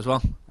Marvel as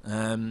well.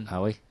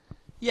 Are we?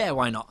 Yeah,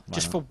 why not? Why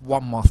Just not? for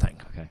one more thing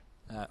Okay.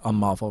 on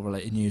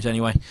Marvel-related news,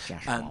 anyway.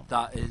 Josh And Bob.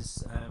 that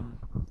is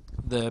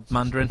the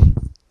Mandarin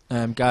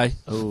guy,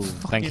 Oh, Ben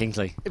fucking-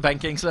 Kingsley. Ben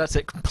Kingsley. That's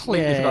it.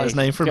 Completely Yay, forgot his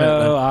name for a go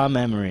minute. our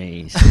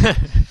memories.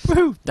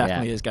 Woo,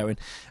 definitely is going.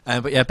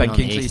 But yeah, Ben On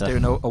Kingsley's ether.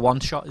 doing a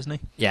one-shot, isn't he?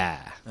 Yeah.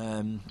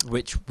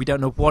 Which we don't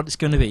know what it's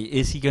going to be.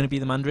 Is he going to be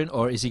the Mandarin,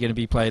 or is he going to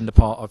be playing the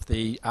part of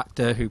the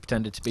actor who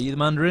pretended to be the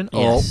Mandarin,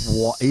 Yes.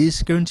 or what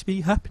is going to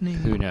be happening?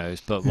 Who knows?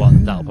 But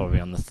that'll probably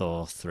be on the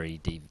Thor 3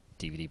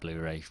 DVD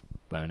Blu-ray,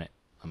 won't it?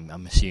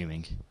 I'm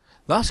assuming.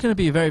 That's going to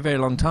be a very, very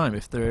long time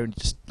if they're only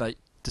just like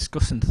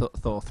discussing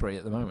Thor 3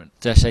 at the moment.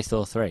 Did I say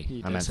Thor 3? You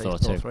I did meant say Thor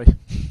 2. 3.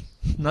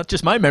 Not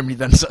just my memory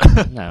then, sir.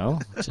 No,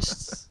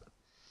 just...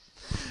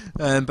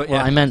 But Well,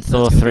 yeah, I meant that's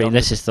Thor gonna be 3. on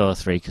This is Thor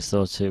 3 because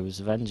Thor 2 was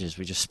Avengers.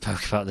 We just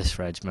spoke about this,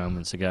 Reg,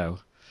 moments ago.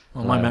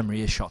 Well, my Hello.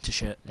 memory is shot to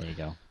shit. There you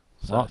go.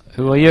 So- What?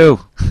 Who are you?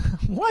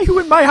 Why are you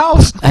in my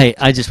house? Hey,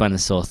 I just went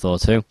and saw Thor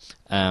 2.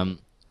 Oh,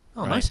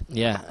 Right. nice.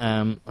 Yeah,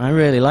 I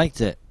really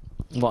liked it.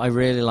 What I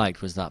really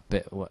liked was that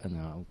bit.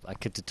 No, I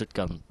could have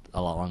gone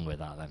a lot longer with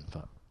that then,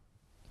 but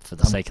for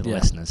the sake of the yeah.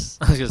 listeners,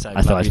 I was going to say, I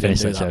glad thought we I'd didn't finish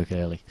do that that. joke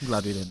early. I'm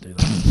glad we didn't do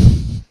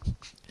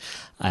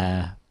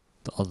that.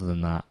 But other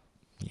than that,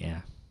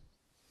 yeah,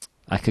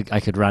 I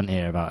could rant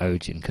here about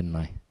Odin, couldn't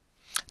I?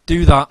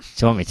 Do that. Do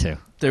you want me to?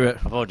 Do it.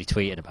 I've already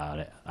tweeted about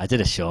it. I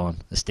did a Sean,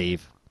 a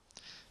Steve.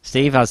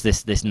 Steve has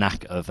this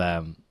knack of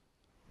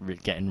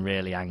getting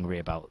really angry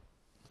about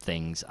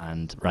things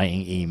and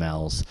writing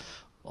emails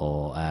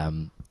or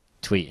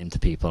tweeting to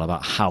people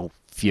about how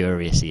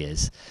furious he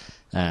is.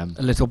 A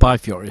little bi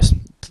furious.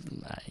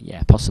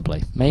 Yeah,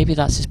 possibly. Maybe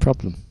that's his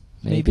problem.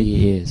 Maybe Maybe.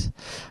 he is.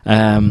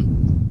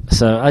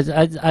 So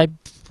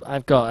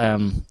I've got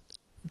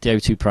the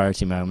O2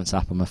 Priority Moments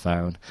app on my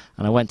phone,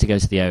 and I went to go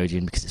to the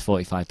Odeon because it's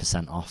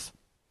 45% off.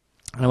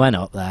 And I went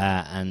up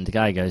there, and the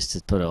guy goes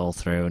to put it all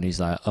through, and he's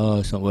like, "Oh,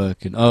 it's not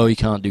working. Oh, you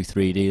can't do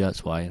 3D.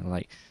 That's why." And I'm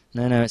like,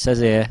 "No, it says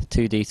here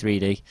 2D,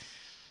 3D."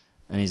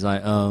 And he's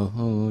like,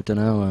 "Oh, I don't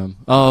know.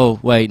 Oh,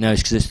 wait, no,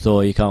 it's because it's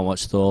Thor. You can't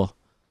watch Thor."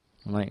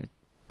 I'm like,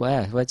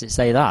 "Where? Where does it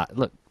say that?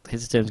 Look,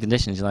 here's the terms and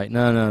conditions." He's like,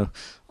 "No.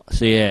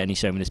 So yeah, and he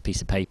showed me this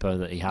piece of paper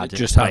that he had. It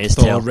just by had his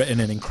Thor tail. written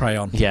in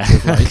crayon. Yeah.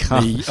 With, like,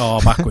 the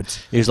R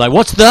backwards. He was like,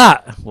 "What's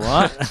that?"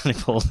 What? And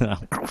he pulled it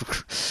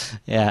out.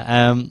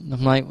 Yeah.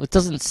 I'm like, well, it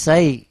doesn't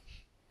say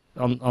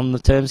on the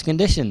terms and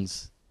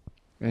conditions.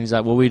 And he's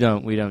like, "Well, we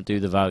don't do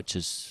the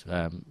vouchers.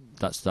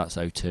 That's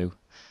O2."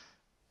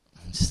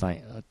 I'm just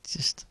like,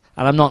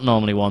 and I'm not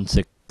normally one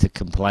to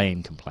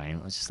complain.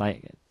 I was just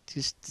like,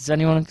 is there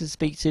anyone I can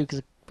speak to?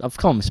 Because I've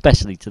come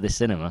especially to this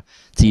cinema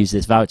to use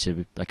this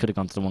voucher. I could have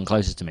gone to the one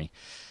closest to me.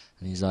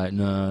 And he's like,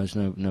 no, there's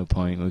no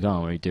point. We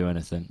can't really do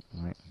anything.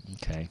 I'm like,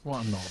 okay.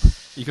 What a knob.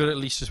 You could at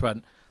least just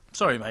went,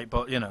 sorry, mate,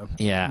 but,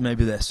 Yeah.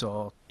 maybe this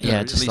or...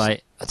 Yeah, just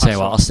like, I'll tell you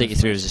what, I'll stick you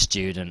through as a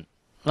student.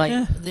 Like,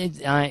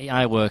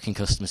 I work in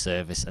customer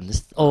service, and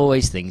there's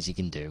always things you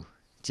can do.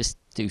 Just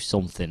do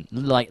something,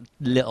 like,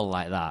 little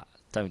like that.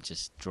 Don't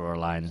just draw a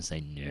line and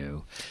say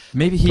no.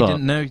 Maybe he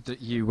didn't know that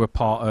you were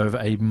part of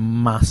a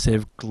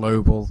massive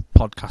global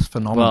podcast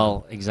phenomenon.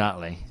 Well,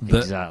 exactly.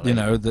 Exactly.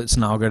 That's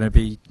now going to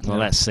be... Well,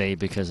 let's see,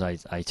 because I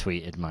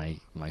tweeted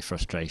my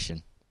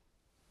frustration.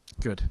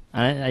 Good.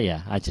 And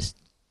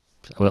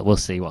we'll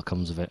see what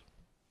comes of it.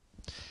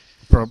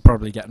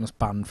 Probably getting us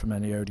banned from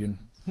any Odeon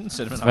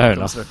cinema. Fair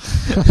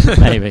enough.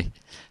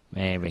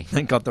 Maybe.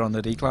 Thank God they're on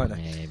the decline.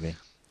 Maybe.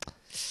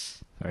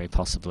 Very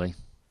possibly.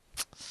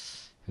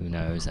 Who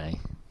knows, eh?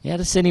 Yeah,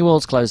 the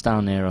Cineworld's closed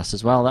down near us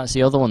as well. That's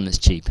the other one that's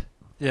cheap.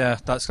 Yeah,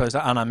 that's closed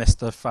down. And I missed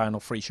the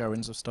final free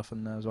showings of stuff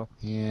in there as well.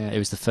 Yeah, it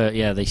was the first.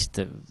 Yeah, they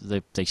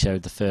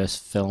showed the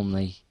first film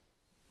they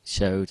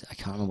showed. I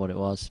can't remember what it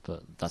was,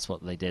 but that's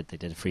what they did. They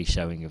did a free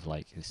showing of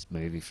like this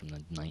movie from the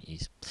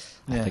 90s.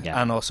 I forget.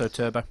 And also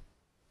Turbo.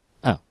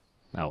 Oh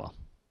well.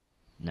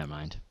 Never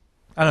mind.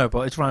 I know,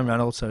 but it's Ryan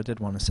Reynolds, so I did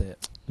want to see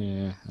it.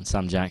 Yeah, and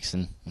Sam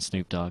Jackson and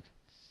Snoop Dogg.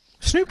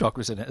 Snoop Dogg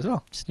was in it as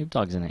well. Snoop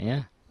Dogg's in it,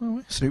 yeah.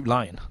 Oh, Snoop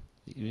Lion.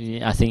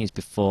 Yeah, I think it's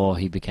before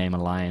he became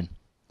a lion.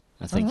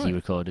 I think he right.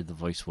 recorded the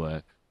voice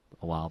work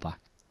a while back.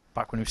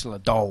 Back when he was still a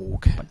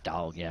dog. A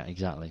dog, yeah,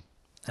 exactly.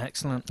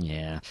 Excellent.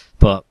 Yeah,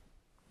 but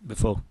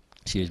before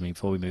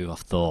we move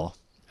off Thor,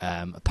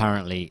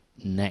 apparently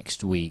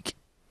next week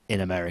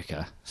in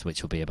America,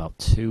 which will be about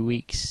 2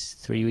 weeks,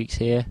 3 weeks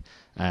here,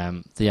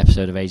 the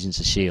episode of Agents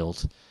of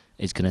S.H.I.E.L.D.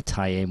 is going to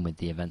tie in with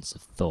the events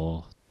of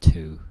Thor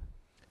 2.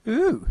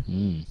 Ooh.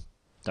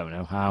 Don't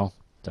know how,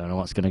 don't know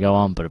what's going to go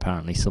on, but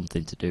apparently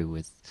something to do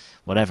with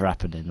whatever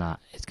happened in that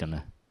is going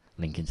to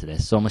link into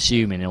this. So I'm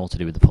assuming all to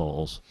do with the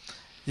portals.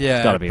 Yeah,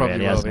 It's got to be probably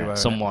really, will hasn't be, it?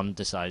 Someone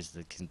decides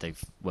that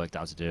they've worked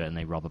out how to do it and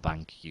they rob a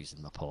bank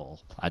using the portal.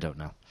 I don't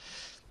know.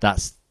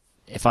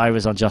 If I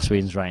was on Joss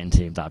Whedon's writing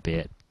team, that'd be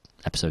it.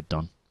 Episode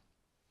done.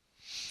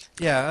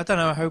 Yeah, I don't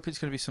know. I hope it's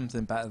going to be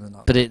something better than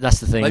that. But that's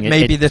the thing. Like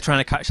maybe they're trying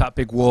to catch that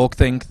big warg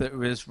thing that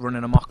was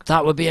running amok.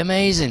 That would be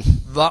amazing.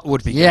 That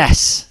would be.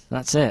 Yes,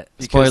 that's it.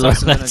 Because Spoiler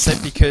that's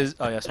alert. because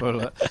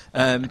spoiler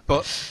alert.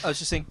 But I was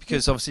just thinking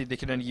because obviously they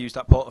can only use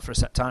that portal for a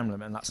set time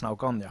limit, and that's now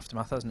gone. The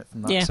aftermath, hasn't it?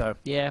 From that. Yeah, So.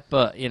 yeah,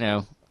 but I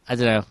don't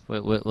know.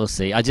 We'll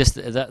see. That's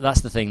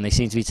the thing. They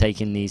seem to be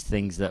taking these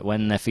things that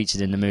when they're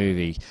featured in the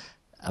movie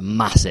are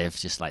massive,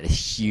 just like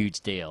this huge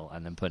deal,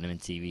 and then putting them in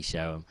TV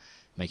show and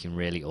making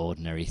really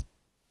ordinary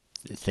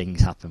things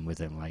happen with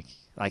him. Like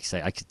I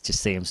say, I could just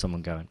see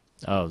someone going,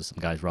 "Oh, some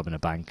guy's robbing a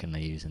bank and they're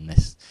using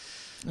this."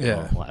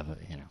 Yeah. Or whatever.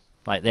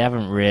 Like they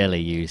haven't really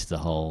used the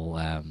whole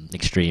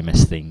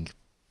extremist thing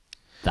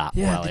that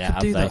well. They Yeah, could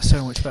have do they? that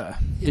so much better.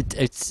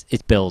 It's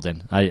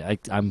building.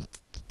 I'm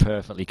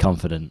perfectly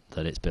confident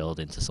that it's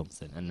building to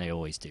something, and they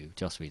always do.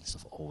 Joss Whedon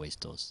stuff always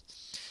does.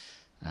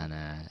 And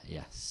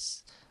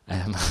yes,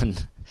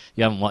 and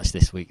you haven't watched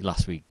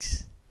last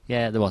week's.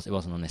 Yeah, it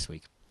wasn't on this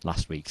week.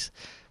 Last week's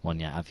one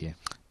yet, have you?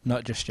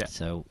 Not just yet.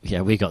 So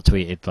yeah, we got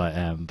tweeted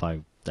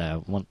by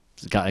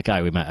a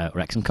guy we met at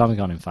Wrexham Comic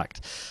Con, in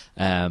fact,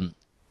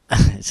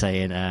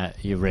 saying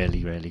you're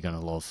really going to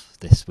love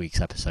this week's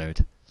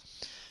episode.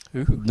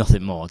 Ooh.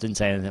 Nothing more. Didn't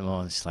say anything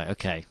more. It's like,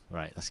 okay,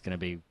 right, that's going to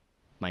be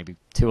maybe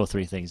 2 or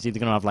 3 things. It's either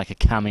going to have like a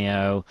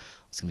cameo,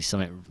 it's going to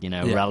be something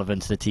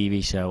relevant to the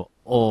TV show,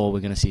 or we're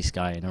going to see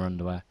Sky in her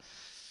underwear.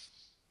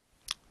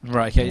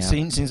 Right. Okay.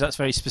 Yeah. Since that's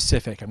very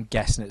specific, I'm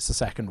guessing it's the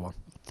second one.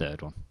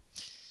 Third one.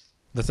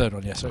 The third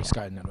one. Yeah. Sorry,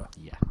 Sky and Underwear.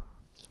 Yeah.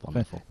 It's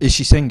wonderful. Is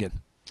she singing?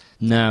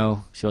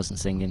 No, she wasn't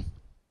singing.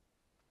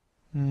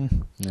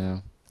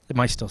 No. It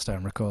might still stay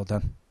on record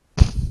then.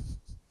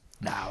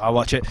 No, I'll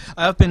watch it.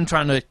 I've been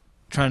trying to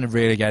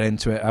really get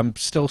into it. I'm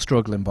still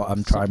struggling, but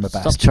I'm trying my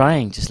best. Stop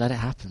trying. Just let it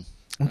happen.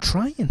 I'm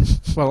trying.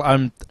 Well,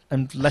 I'm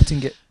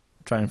letting it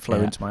try and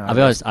flow into my eyes. I'll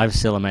be honest, I'm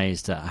still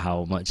amazed at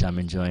how much I'm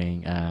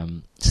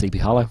enjoying Sleepy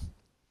Hollow.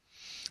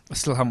 I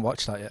still haven't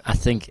watched that yet. I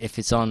think if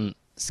it's on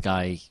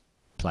Sky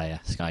Player,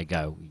 Sky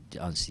Go, you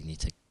honestly need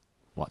to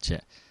watch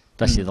it.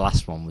 Especially the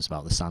last one was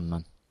about the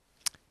Sandman.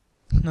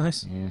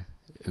 Nice. Yeah,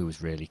 who was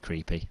really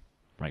creepy.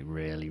 Like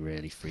really,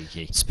 really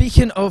freaky.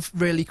 Speaking of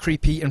really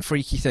creepy and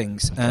freaky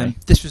things, Okay.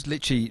 this was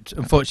literally,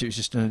 unfortunately, it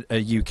was just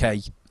a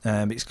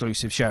UK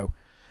exclusive show.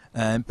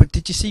 But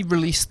did you see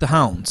Release the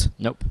Hound?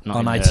 Nope. Not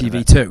on even heard of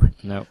it. ITV2?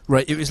 Nope.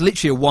 Right, it was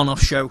literally a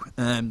one-off show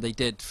they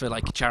did for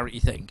like a charity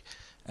thing.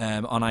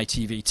 on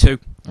ITV2.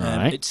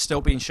 Right. It's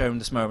still being shown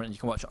this moment, and you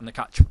can watch it on the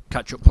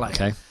catch-up player.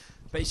 Okay.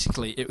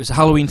 Basically, it was a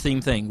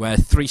Halloween-themed thing where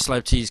 3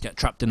 celebrities get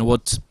trapped in the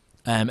woods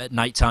at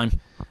night time,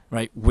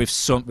 right, with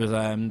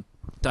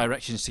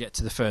directions to get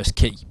to the first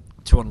key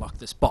to unlock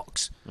this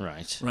box.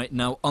 Right. Right,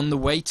 now, on the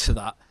way to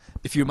that,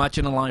 if you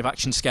imagine a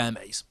live-action scare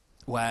maze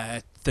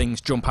where things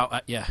jump out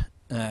at you,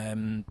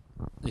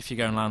 if you're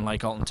going around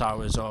like Alton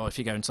Towers, or if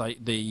you're going to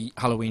like the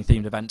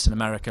Halloween-themed events in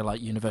America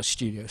like Universal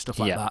Studios, stuff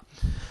like that.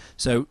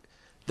 So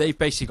they've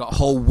basically got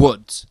whole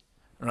woods,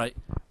 right,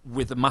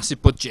 with a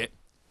massive budget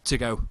to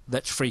go,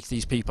 let's freak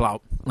these people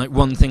out. Like,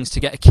 one thing to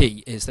get a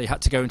key is they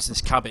had to go into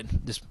this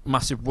cabin, this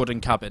massive wooden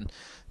cabin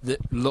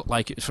that looked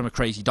like it was from a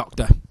crazy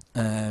doctor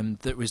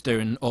that was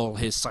doing all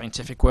his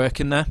scientific work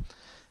in there.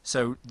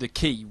 So the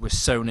key was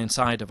sewn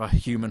inside of a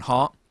human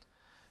heart.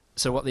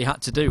 So what they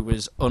had to do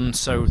was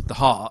unsew the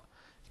heart,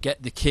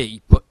 get the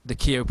key, but the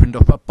key opened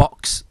up a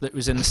box that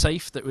was in the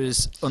safe that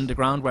was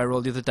underground where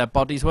all the other dead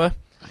bodies were.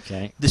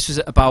 Okay. This was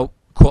at about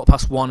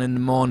 1:15 in the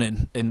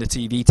morning in the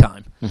TV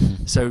time.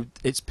 So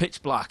it's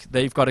pitch black.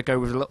 They've got to go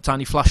with a little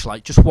tiny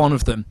flashlight, just one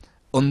of them,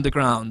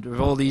 underground with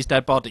all these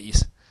dead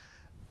bodies,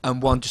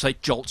 and one just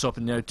like jolts up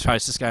and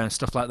tries to scare and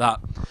stuff like that.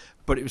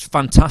 But it was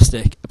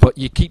fantastic. But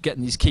you keep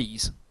getting these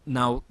keys.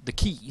 Now the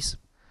keys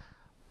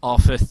are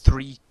for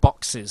 3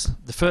 boxes.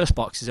 The first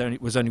box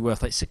was only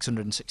worth like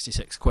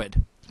 666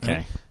 quid. Okay.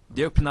 Right?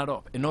 They open that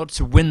up. In order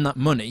to win that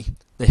money,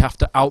 they have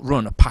to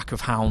outrun a pack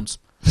of hounds.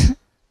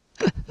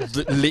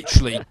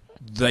 Literally,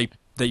 they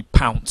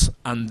pounce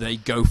and they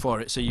go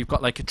for it. So you've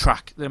got like a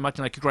track.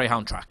 Imagine like a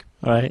greyhound track.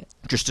 Right.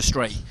 Just a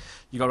straight.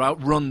 You got to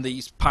outrun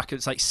these pack.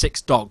 It's like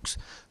 6 dogs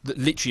that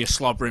literally are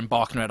slobbering,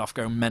 barking their head off,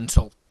 going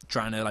mental,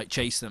 trying to like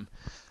chase them.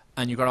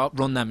 And you've got to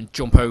outrun them and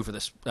jump over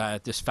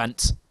this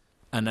fence.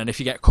 And then if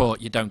you get caught,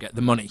 you don't get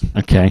the money.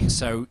 Okay.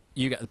 So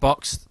you get the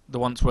box, the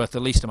one that's worth the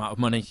least amount of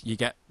money, you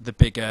get the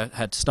bigger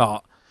head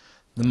start.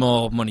 The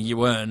more money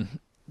you earn,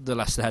 the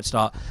less the head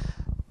start.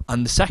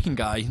 And the second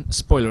guy,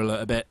 spoiler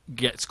alert a bit,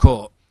 gets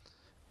caught.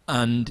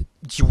 And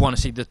you want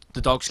to see the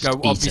dogs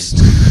go.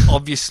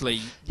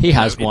 Obviously, he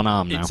has one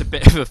arm now. It's a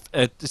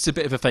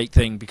bit of a fake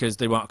thing because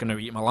they weren't going to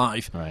eat him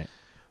alive. Right.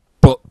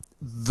 But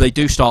they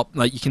do stop.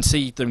 Like, you can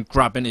see them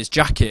grabbing his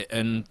jacket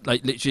and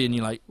like literally, and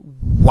you're like,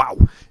 wow.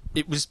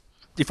 It was.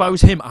 If I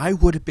was him, I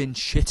would have been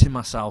shitting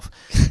myself.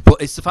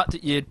 But it's the fact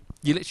that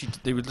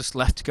they were just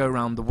left to go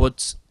around the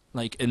woods,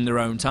 like in their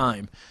own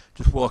time,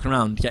 just walking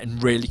around, getting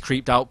really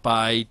creeped out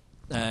by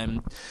a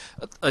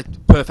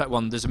perfect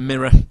one. There's a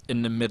mirror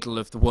in the middle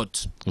of the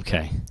woods.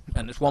 Okay.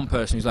 And there's one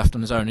person who's left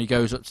on his own. He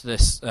goes up to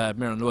this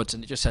mirror in the woods,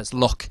 and it just says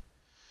 "look,"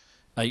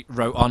 like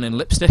wrote on in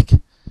lipstick.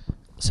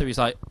 So he's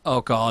like, "Oh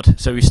God!"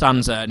 So he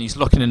stands there and he's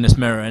looking in this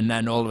mirror, and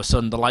then all of a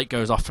sudden the light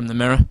goes off from the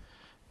mirror,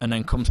 and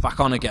then comes back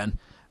on again.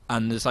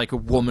 And there's like a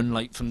woman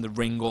like from The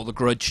Ring or The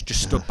Grudge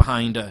just stood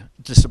behind him,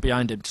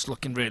 just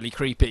looking really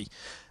creepy.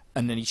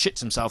 And then he shits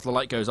himself, the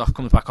light goes off,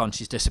 comes back on,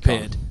 she's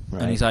disappeared.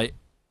 Right. And he's like,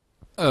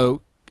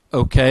 oh,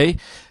 okay.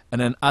 And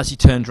then as he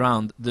turns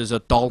around, there's a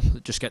doll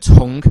that just gets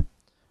hung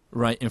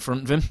right in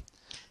front of him.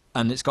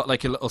 And it's got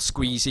like a little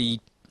squeezy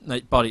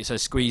like body, it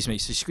says squeeze me.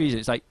 So he squeezes it,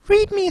 it's like,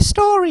 read me a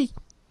story.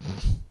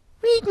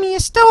 Read me a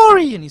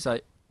story. And he's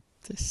like,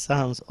 this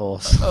sounds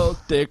awesome. Oh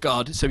dear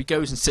God. So he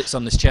goes and sits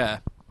on this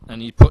chair. And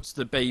he puts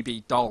the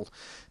baby doll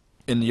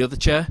in the other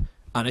chair,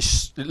 and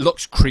it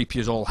looks creepy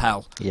as all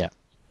hell. Yeah.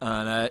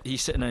 And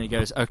he's sitting there and he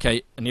goes,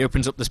 okay, and he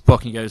opens up this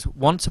book and he goes,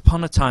 once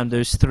upon a time there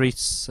was 3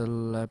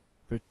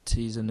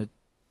 celebrities in a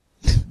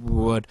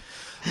wood.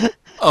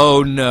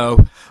 Oh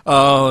no.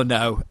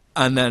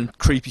 And then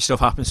creepy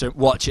stuff happens, so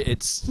watch it.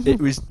 It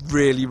was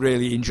really,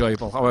 really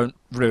enjoyable. I won't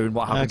ruin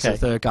what happens to the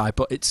third guy,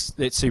 but it's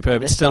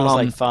superb. This It's still sounds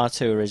on. like far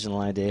too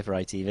original idea for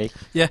ITV.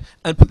 Yeah,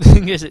 but the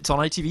thing is, it's on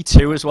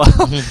ITV2 as well.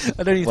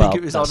 I don't even think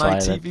it was on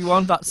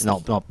ITV1. That's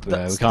not.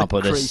 that's We can't the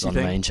put this crazy on the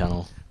thing. main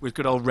channel. With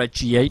good old Red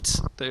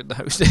G.E.E.Ks, the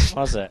host.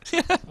 Was it?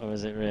 Yeah. Or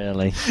was it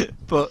really?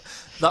 But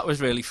that was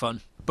really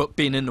fun. But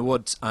being in the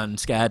woods and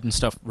scared and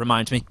stuff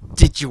reminds me,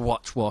 did you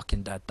watch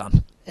Walking Dead,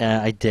 Dan?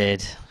 Yeah, I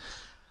did.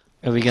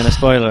 Are we going to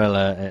spoiler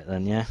alert it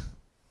then, yeah?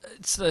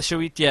 Shall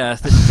we? Yeah,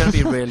 this is going to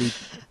be a really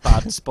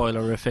bad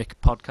spoilerific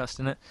podcast,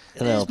 isn't it?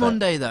 It little is bit.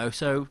 Monday, though,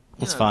 so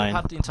It's fine. we've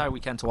had the entire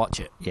weekend to watch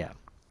it. Yeah.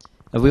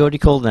 Have we already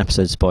called an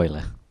episode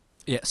spoiler?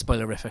 Yeah,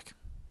 spoilerific.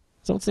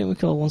 I don't think we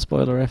called one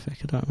spoilerific,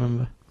 I don't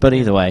remember. But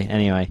either way,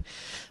 anyway.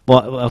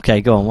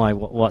 Okay, go on, why?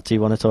 What do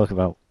you want to talk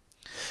about?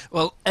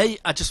 Well, I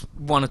just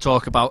want to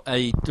talk about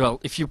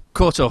if you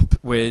caught up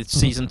with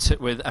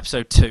with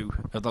episode 2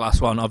 of the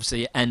last one,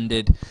 obviously it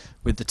ended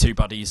with the 2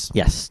 bodies.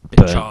 Yes,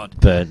 being charred.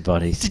 burnt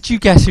bodies. Did you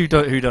guess who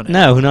done it?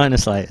 No, not in the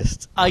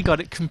slightest. I got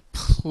it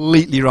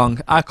completely wrong.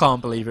 I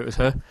can't believe it was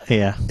her.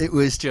 Yeah. It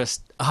was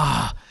just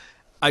I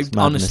It's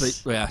honestly,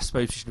 madness. I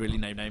suppose we should really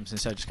name names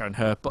instead of just going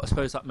her. But I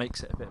suppose that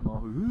makes it a bit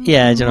more.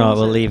 Yeah, do you know what?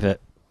 We'll leave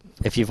it.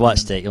 If you've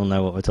watched it, you'll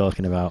know what we're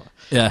talking about.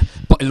 Yeah,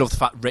 but I love the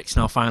fact Rick's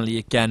now finally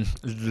again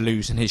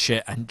losing his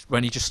shit, and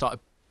when he just started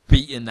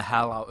beating the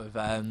hell out of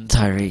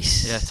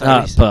Tyrese. Yeah,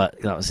 Tyrese. But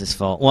that was his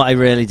fault. What I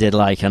really did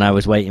like, and I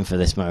was waiting for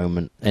this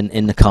moment,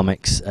 in the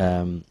comics,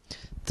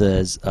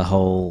 there's a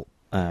whole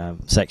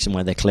section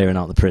where they're clearing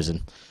out the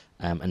prison,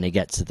 and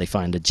they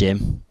find a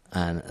gym,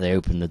 and they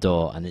open the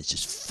door, and it's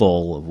just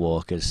full of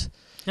walkers.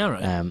 Yeah,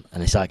 right. And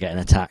they start getting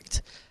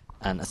attacked.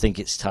 And I think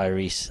it's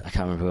Tyrese, I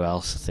can't remember who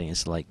else, I think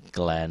it's like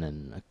Glenn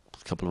and a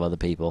couple of other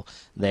people.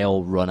 They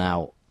all run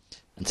out,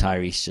 and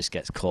Tyrese just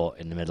gets caught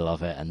in the middle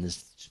of it, and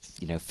there's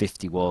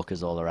 50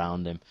 walkers all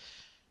around him.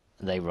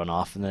 And they run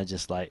off, and they're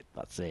just like,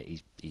 that's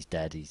it, he's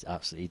dead, he's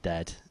absolutely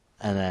dead.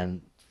 And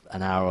then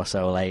an hour or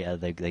so later,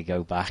 they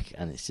go back,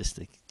 and it's just,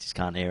 they just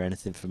can't hear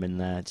anything from in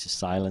there, it's just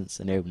silence,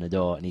 and they open the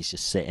door, and he's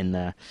just sitting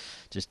there,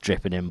 just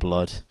dripping in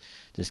blood.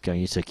 Just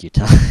going, you took your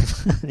time.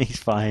 He's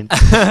fine.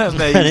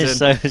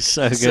 Amazing. And it's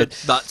so good.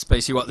 So that's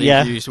basically what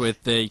they use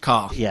with the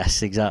car.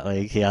 Yes,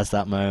 exactly. He has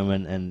that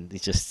moment, and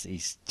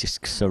he's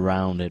just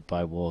surrounded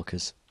by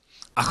walkers.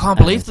 I can't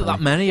believe that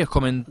many are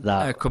coming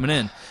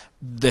in.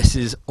 This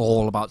is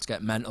all about to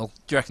get mental.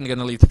 Do you reckon they're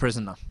going to leave the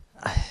prison now?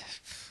 I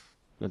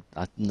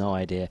have no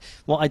idea.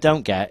 What I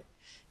don't get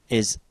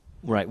is,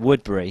 right,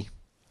 Woodbury.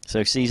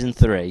 So season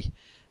 3,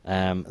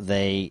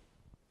 they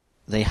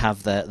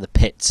have the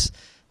pits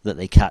that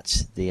they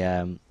catch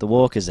the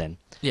walkers in.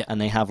 Yeah.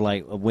 And they have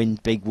like a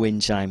big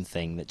wind chime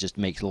thing that just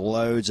makes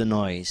loads of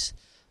noise,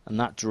 and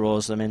that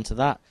draws them into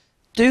that.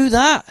 Do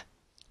that.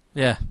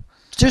 Yeah.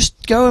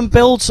 Just go and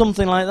build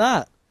something like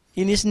that.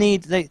 You just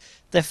need...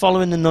 They're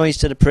following the noise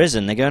to the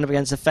prison. They're going up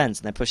against the fence,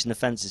 and they're pushing the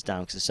fences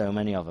down because there's so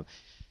many of them.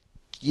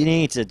 You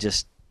need to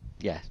just,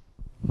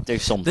 do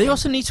something. They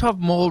also need to have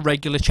more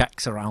regular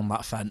checks around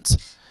that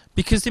fence.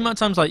 Because the amount of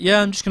times, like,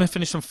 I'm just going to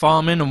finish some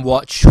farming and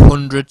watch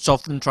hundreds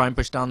of them try and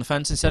push down the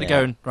fence instead of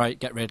going, right,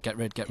 get rid.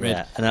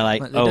 Yeah, and they're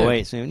like wait,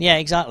 it's moving. Yeah,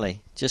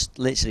 exactly. Just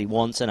literally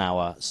once an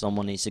hour,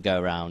 someone needs to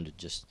go around and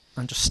just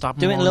stab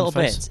them do it in all little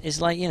the face. bits.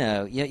 It's like, you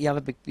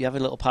have a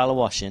little pile of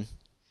washing.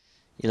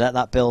 You let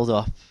that build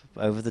up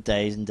over the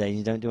days and days.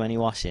 You don't do any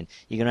washing.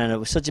 You're going to end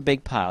up with such a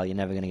big pile. You're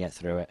never going to get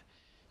through it.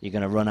 You're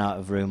going to run out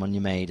of room on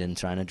your maiden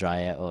trying to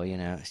dry it, or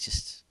it's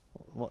just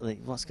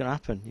what's going to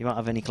happen. You won't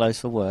have any clothes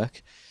for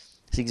work.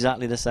 It's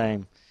exactly the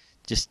same.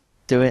 Just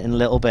do it in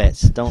little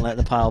bits. Don't let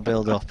the pile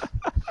build up.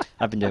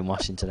 I've been doing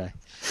washing today.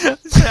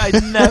 I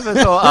never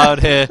thought I would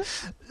hear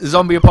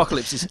zombie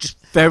apocalypse is just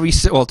very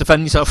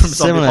defend yourself from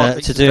zombie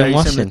apocalypse to doing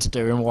washing. Similar to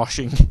doing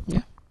washing.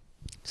 Yeah,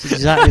 it's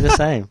exactly the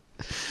same.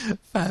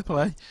 Fair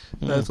play.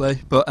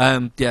 But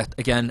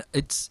again,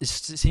 it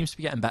seems to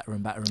be getting better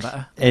and better and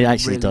better. It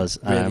actually really, does.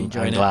 Really I'm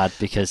enjoying glad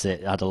because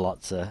it had a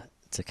lot to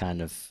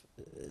kind of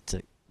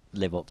to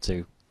live up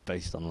to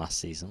based on last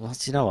season. Well,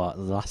 do you know what?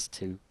 The last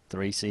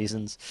 2-3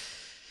 seasons.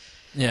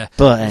 Yeah,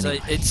 but anyway.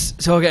 So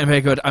it's all getting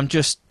very good.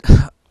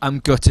 I'm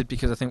gutted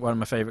because I think one of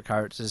my favourite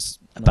characters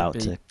about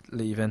to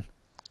leaving.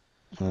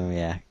 Oh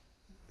yeah,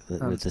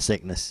 with the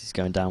sickness, he's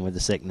going down with the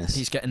sickness.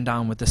 He's getting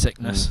down with the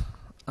sickness,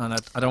 and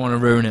I don't want to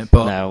ruin it.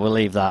 But no, we'll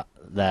leave that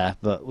there.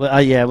 But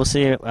we'll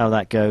see how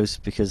that goes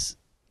because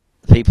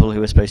people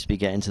who are supposed to be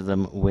getting to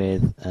them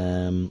with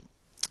the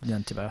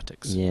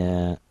antibiotics,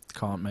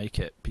 can't make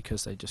it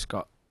because they just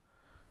got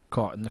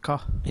caught in the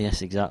car.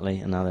 Yes, exactly,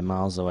 and now they're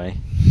miles away.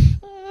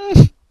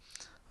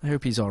 I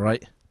hope he's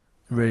alright.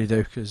 I really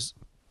do, because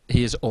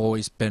he has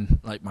always been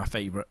like my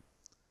favourite.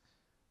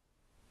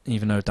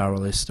 Even though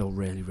Daryl is still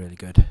really, really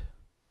good.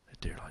 I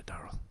do like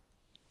Daryl.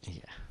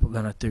 Yeah. But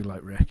then I do like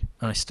Rick,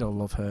 and I still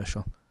love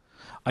Herschel.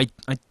 I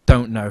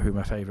don't know who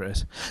my favourite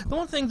is. The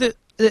one thing that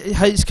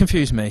has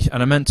confused me,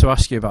 and I meant to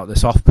ask you about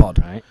this off pod,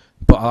 right?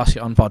 But I'll ask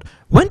you on pod.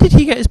 When did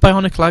he get his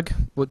bionic leg?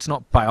 Well, it's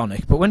not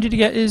bionic, but when did he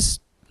get his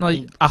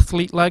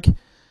athlete leg?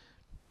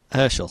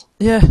 Herschel.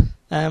 Yeah.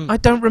 I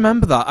don't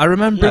remember that. I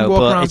remember him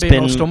walking around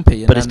being all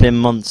stumpy. But it's been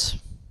months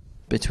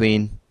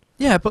between.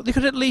 Yeah, but they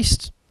could at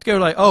least go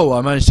like,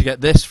 I managed to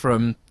get this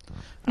from...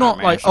 Not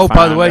like,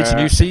 by the way, it's a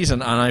new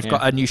season and I've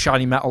got a new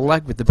shiny metal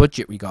leg with the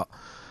budget we got.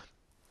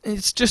 It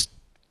just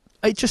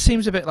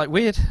seems a bit like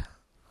weird.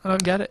 I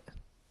don't get it.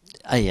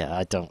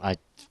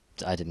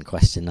 I didn't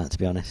question that, to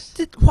be honest.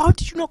 Why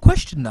did you not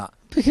question that?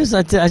 Because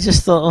I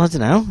just thought, I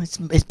don't know.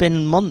 It's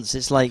been months.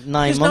 It's like 9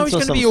 months or something. Because now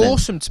he's going to be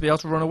awesome to be able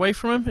to run away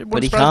from him.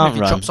 But he can't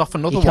run. He chops off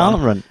another one. He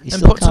can't run.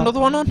 And puts another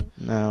one on.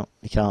 No,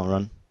 he can't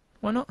run.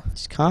 Why not? He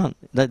just can't.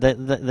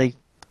 They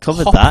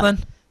covered hop, that.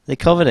 Then. They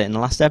covered it in the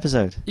last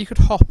episode. You could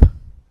hop.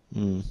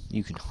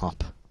 You can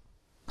hop.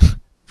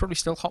 Probably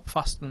still hop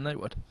faster than they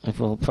would.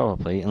 Well,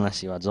 probably,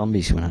 unless you had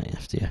zombies coming at you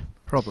after you.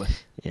 Probably.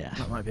 Yeah.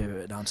 That might be a bit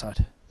of a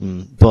downside.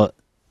 But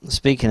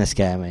speaking of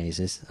scare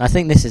mazes, I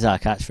think this is our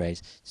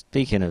catchphrase.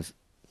 Speaking of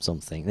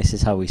something, this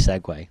is how we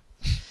segue.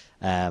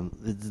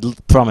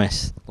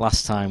 Promise,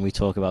 last time we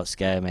talk about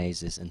scare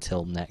mazes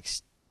until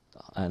next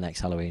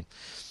Halloween.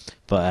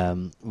 But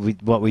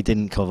what we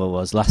didn't cover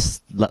was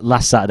last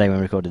Saturday when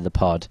we recorded the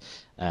pod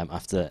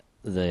after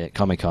the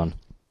Comic-Con.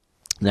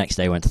 The next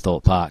day went to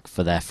Thorpe Park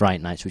for their Fright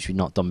Nights, which we'd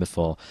not done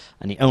before.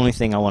 And the only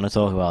thing I want to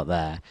talk about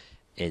there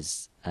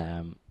is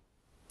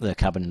the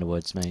Cabin in the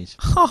Woods maze.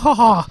 Ha ha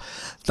ha!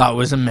 That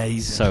was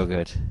amazing. So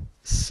good.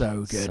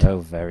 So good. So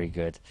very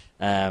good.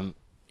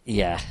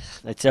 Yeah,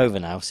 it's over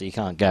now, so you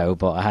can't go,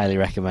 but I highly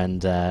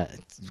recommend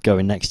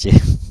going next year.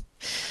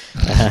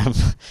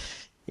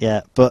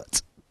 Yeah,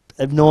 but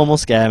normal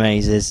scare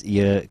mazes,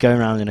 you're going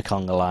around in a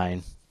conga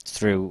line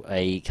through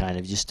a kind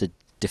of just a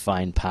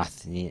defined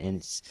path, and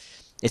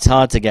it's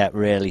hard to get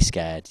really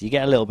scared. You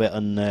get a little bit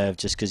unnerved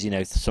just because,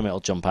 something will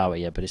jump out at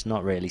you, but it's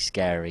not really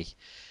scary.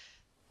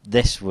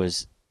 This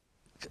was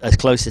as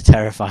close to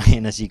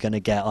terrifying as you're going to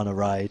get on a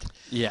ride.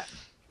 Yeah.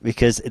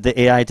 Because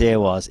the idea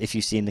was, if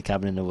you've seen the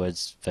Cabin in the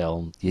Woods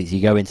film,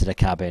 you go into the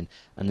cabin,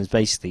 and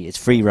it's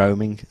free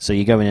roaming, so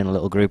you're going in a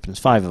little group, and there's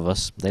 5 of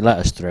us. They let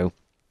us through.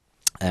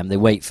 They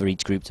wait for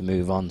each group to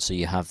move on, so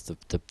you have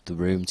the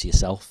room to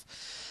yourself.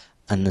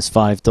 And there's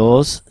 5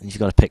 doors, and you've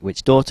got to pick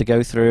which door to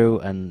go through,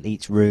 and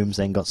each room's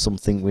then got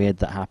something weird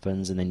that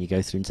happens, and then you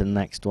go through into the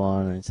next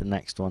one, and into the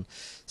next one.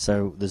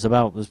 So there's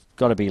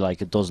got to be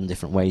like a dozen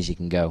different ways you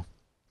can go.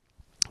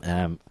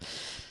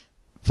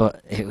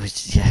 But it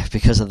was,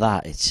 because of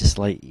that, it's just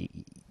like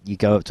you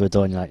go up to a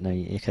door and you're like, no,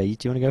 okay,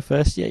 do you want to go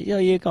first? Yeah,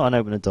 you go on,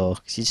 open the door,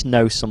 because you just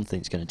know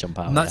something's going to jump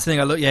out. And that's the thing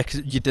I look,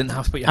 because you didn't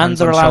have to put your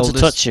hands on shoulders. And they're allowed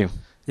shoulders. to touch you.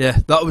 Yeah,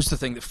 that was the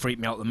thing that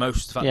freaked me out the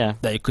most. The fact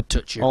that they could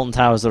touch you. Alton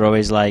Towers are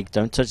always like,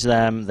 don't touch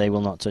them, they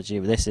will not touch you.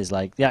 But this is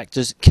like, the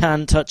actors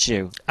can touch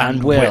you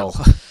and will.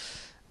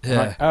 Yeah.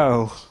 Like,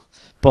 oh.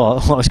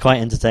 But what was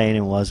quite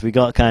entertaining was we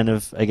got kind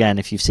of, again,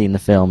 if you've seen the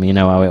film, you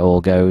know how it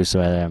all goes.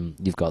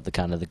 You've got the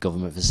kind of the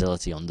government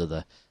facility under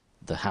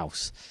the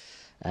house.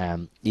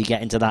 You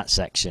get into that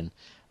section,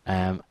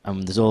 and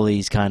there's all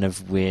these kind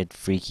of weird,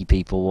 freaky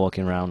people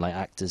walking around like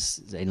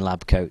actors in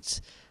lab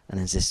coats. And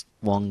there's this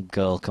one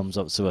girl comes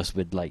up to us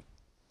with like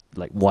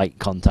white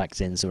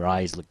contacts in, so her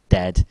eyes look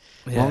dead.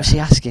 Yeah. What was she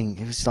asking?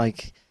 It was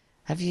like,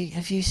 have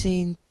you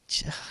seen?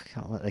 I can't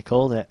remember what they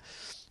called it.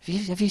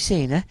 Have you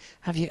seen her?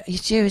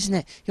 It's you, isn't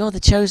it? You're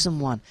the chosen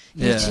one.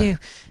 It's you.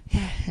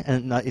 Yeah.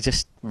 And like, it's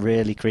just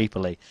really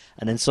creepily.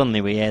 And then suddenly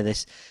we hear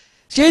this.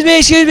 Excuse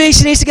me, she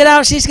needs to get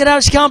out, she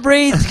can't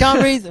breathe.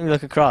 And we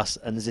look across,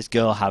 and there's this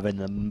girl having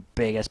the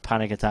biggest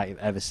panic attack you've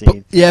ever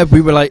seen. But, we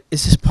were like,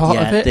 is this part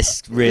of it? Yeah,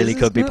 this really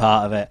could be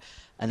part of it.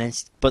 And then,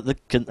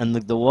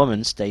 the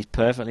woman stays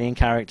perfectly in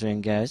character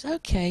and goes,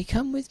 okay,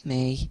 come with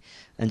me.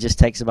 And just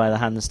takes her by the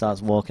hand and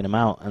starts walking him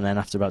out. And then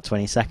after about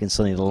 20 seconds,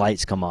 suddenly the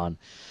lights come on.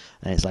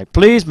 And it's like,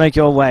 please make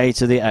your way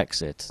to the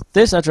exit.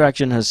 This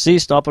attraction has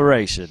ceased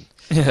operation.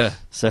 Yeah.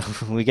 So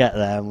we get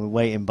there, and we're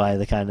waiting by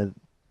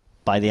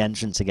the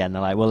entrance again.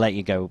 They're like, we'll let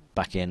you go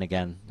back in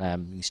again.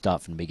 You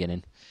start from the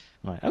beginning.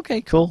 I'm like,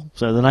 okay, cool.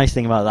 So the nice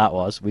thing about that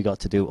was we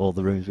got to do all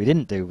the rooms we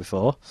didn't do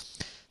before.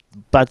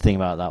 Bad thing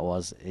about that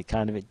was it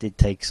did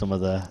take some of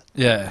the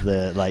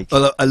like.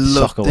 Well, I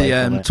loved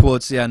the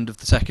towards the end of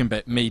the second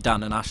bit. Me,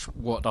 Dan, and Ash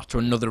walked off to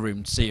another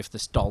room to see if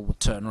this doll would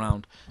turn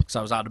around, because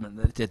I was adamant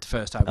that it did the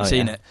first time we'd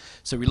seen it.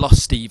 So we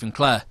lost Steve and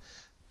Claire.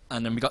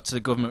 And then we got to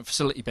the government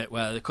facility bit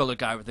where the coloured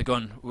guy with the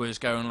gun was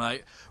going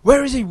like,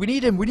 where is he? We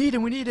need him, we need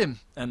him, we need him.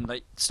 And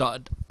like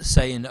started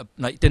saying,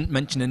 like didn't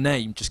mention a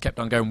name, just kept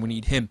on going, we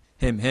need him.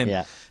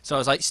 Yeah. So I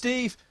was like,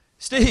 Steve,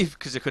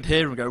 because I could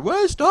hear him go,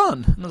 where's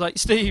Don? And I was like,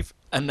 Steve.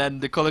 And then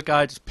the coloured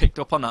guy just picked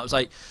up on that. I was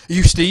like, are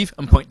you Steve?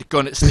 And pointed the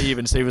gun at Steve,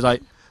 and Steve was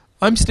like,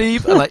 I'm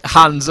Steve. And like,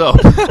 hands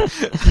up.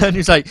 And he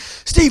was like,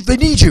 Steve, they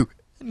need you.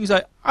 And he was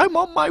like, I'm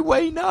on my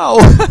way now.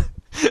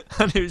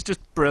 And it was just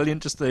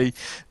brilliant, just the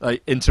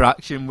like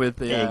interaction with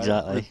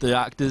the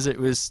actors. It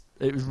was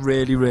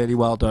really, really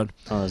well done.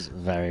 It was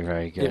very,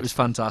 very good. It was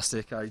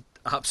fantastic. I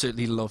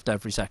absolutely loved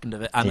every second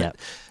of it. And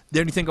the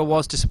only thing I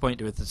was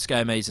disappointed with the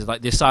scare maze is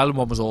like the asylum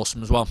one was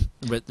awesome as well.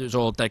 It was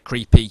all dead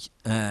creepy.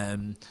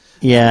 It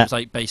was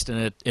like based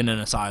in an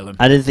asylum.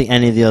 I didn't think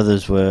any of the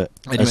others were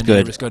as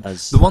good.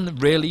 The one that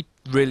really,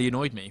 really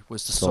annoyed me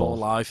was the Saw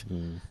Live.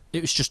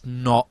 It was just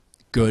not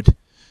good.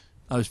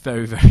 I was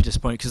very, very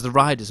disappointed because the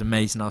ride is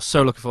amazing. I was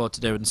so looking forward to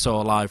doing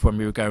Saw Live when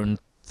we were going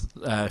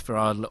for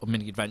our little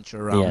mini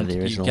adventure around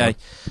the UK. One.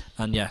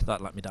 And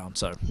that let me down,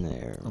 so I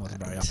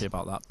wasn't very happy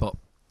about that. But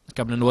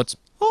Cabin in the Woods,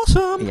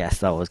 awesome! Yes,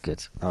 that was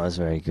good. That was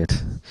very good.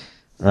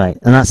 Right,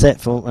 and that's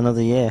it for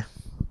another year.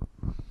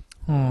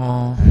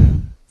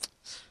 Aww.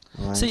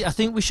 Right. See, I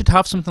think we should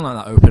have something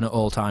like that open at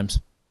all times.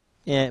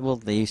 Yeah, well,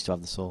 they used to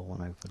have the Saw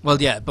one open.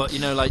 Well, yeah, but,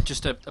 like,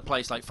 just a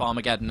place like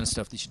Farmageddon and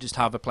stuff, they should just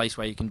have a place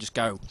where you can just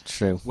go.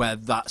 True. Where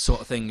that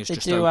sort of thing is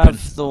just open. They do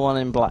have the one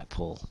in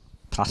Blackpool,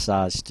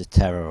 Passage to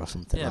Terror or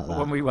something like that. Yeah, but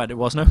when we went, it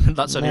wasn't open.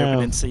 That's only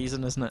open in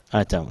season, isn't it?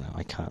 I don't know.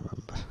 I can't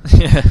remember.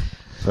 Yeah.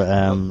 But,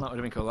 that would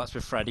have been cool. That's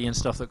with Freddy and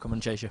stuff that come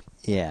and chase you.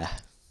 Yeah.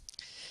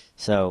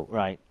 So,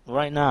 right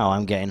now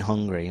I'm getting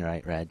hungry,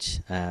 right, Reg?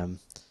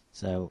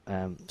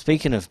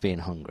 Speaking of being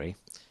hungry,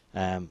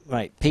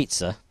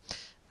 pizza.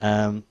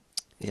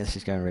 This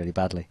is going really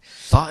badly.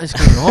 That is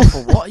going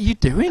awful. What are you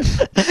doing?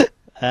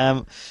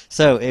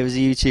 So it was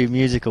the YouTube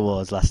Music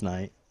Awards last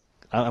night.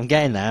 I'm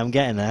getting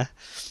there.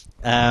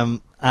 And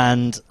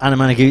Anna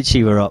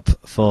Managuchi were up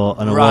for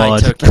an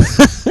award. Okay.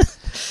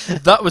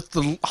 That was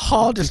the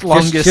hardest,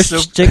 longest.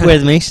 Just stick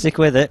with me. Stick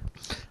with it.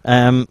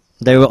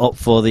 They were up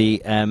for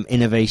the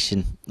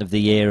Innovation of the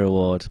Year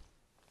award.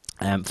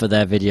 for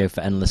their video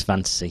for Endless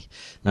Fantasy.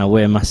 Now,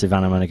 we're massive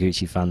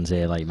Anamanaguchi fans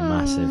here, like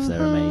massive,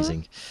 they're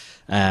amazing.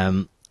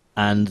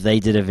 And they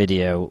did a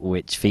video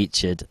which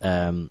featured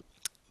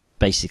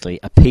basically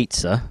a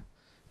pizza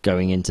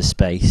going into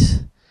space.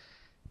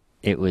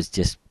 It was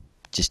just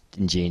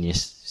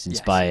ingenious,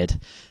 inspired.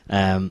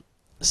 Yes.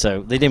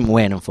 So they didn't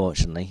win,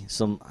 unfortunately.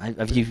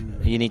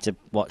 You need to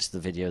watch the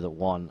video that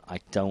won. I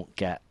don't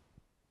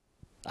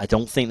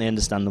think they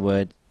understand the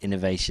word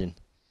innovation.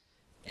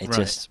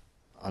 Just,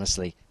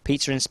 honestly,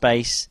 pizza in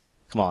space.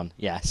 Come on,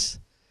 yes.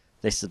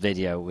 This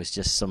video was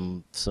just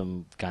some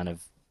kind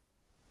of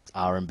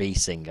R&B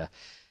singer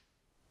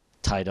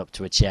tied up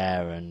to a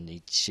chair, and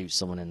he shoots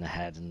someone in the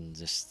head and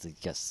just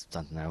gets, I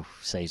don't know,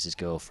 saves his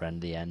girlfriend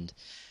at the end.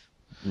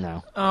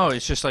 No. Oh,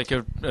 it's just like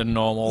a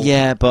normal.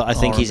 Yeah, but I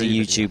think R&B he's a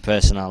YouTube video.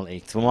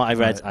 Personality. From what I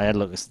read, Right. I had a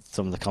look at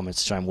some of the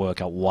comments to try and work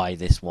out why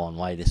this won,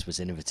 why this was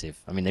innovative.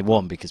 I mean, they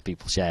won because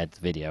people shared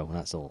the video, and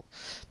that's all.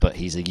 But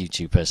he's a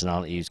YouTube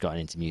personality who's gotten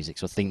into music,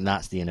 so I think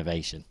that's the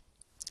innovation.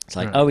 It's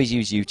like, Right. he's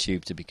used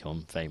YouTube to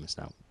become famous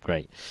now.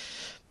 Great.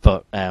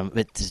 But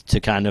to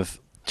kind of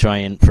try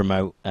and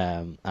promote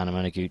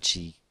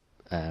Anamanaguchi,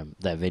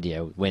 their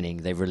video winning,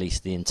 they've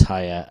released the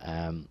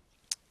entire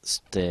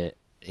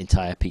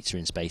Pizza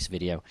in Space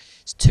video.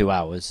 It's 2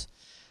 hours.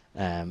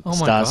 Oh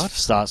my God.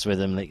 Starts with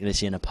them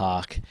literally in a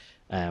park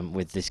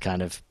with this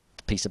kind of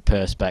piece of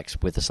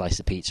perspex with a slice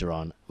of pizza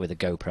on, with a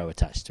GoPro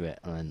attached to it,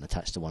 and then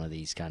attached to one of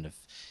these kind of,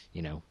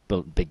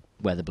 big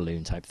weather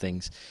balloon type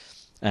things.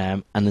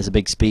 And there's a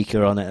big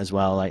speaker on it as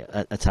well, like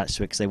attached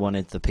to it, because they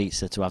wanted the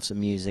pizza to have some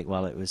music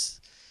while it was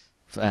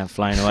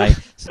flying away.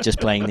 So just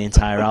playing the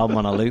entire album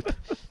on a loop.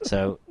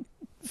 So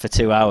for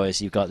 2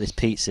 hours, you've got this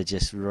pizza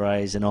just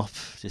rising up,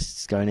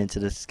 just going into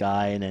the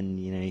sky, and then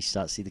you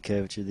start to see the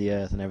curvature of the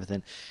earth and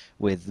everything,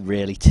 with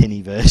really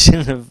tinny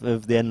version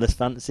of the Endless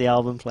Fantasy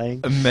album playing.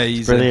 Amazing.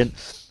 It's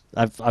brilliant.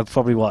 I've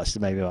probably watched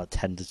maybe about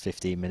 10 to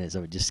 15 minutes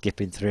of it, just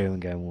skipping through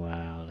and going,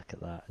 wow, look at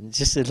that. And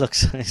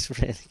it's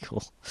really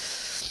cool.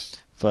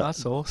 But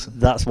That's awesome.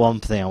 that's one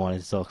thing I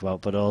wanted to talk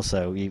about, but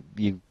also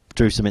you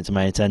drew something to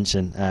my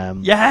attention.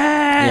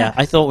 Yeah,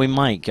 I thought we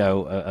might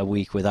go a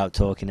week without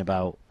talking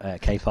about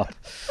K-pop.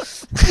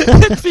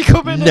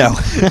 becoming No.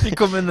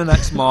 becoming the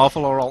next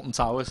Marvel or Alton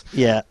Towers.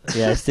 Yeah,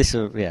 it's this.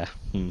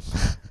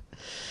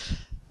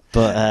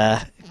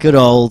 But good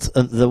old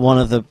one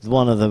of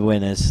the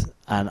winners,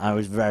 and I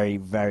was very,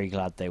 very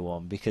glad they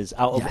won, because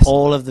out of Yes.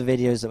 all of the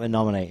videos that were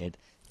nominated,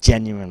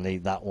 genuinely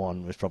that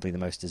one was probably the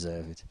most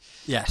deserved.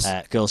 Yes.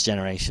 Girls'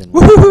 Generation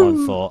Woohoo!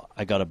 won for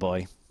I Got a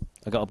Boy.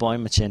 I got a boy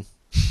in my chin.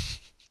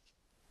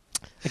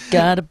 I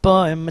got a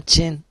boy in my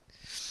chin.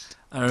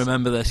 I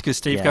remember this because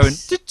Steve Yes. going,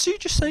 did you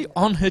just say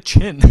on her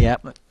chin?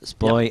 Yep, it's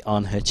boy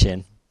on her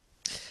chin.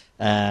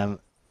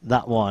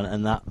 That one,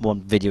 and that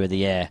one video of the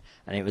year,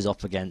 and it was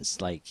up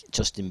against like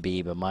Justin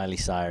Bieber, Miley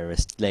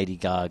Cyrus, Lady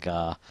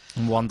Gaga,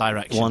 In One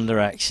Direction. One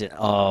Direction.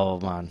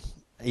 Oh man,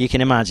 you can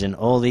imagine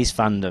all these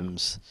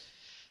fandoms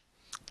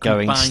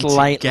going Combined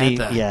slightly.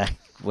 together. Yeah,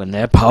 when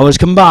their powers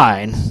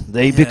combine,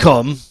 they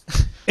become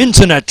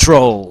internet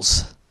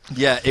trolls.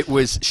 Yeah, it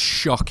was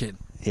shocking.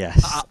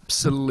 Yes.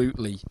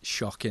 Absolutely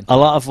shocking. A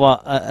lot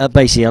of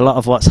basically a lot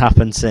of what's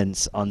happened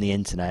since on the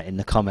internet, in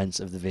the comments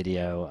of the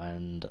video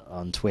and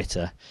on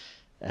Twitter,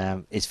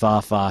 is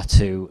far, far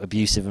too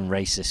abusive and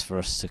racist for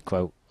us to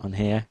quote on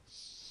here.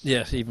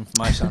 Yes, even for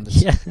my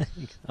standards. Yeah.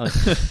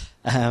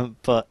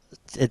 But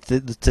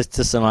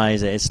to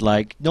surmise it, it's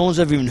like no one's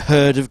ever even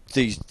heard of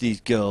these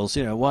girls.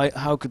 Why?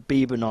 How could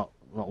Bieber not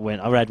win?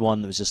 I read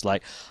one that was just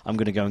like, I'm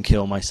going to go and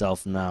kill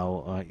myself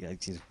now.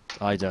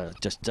 I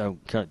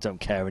don't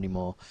care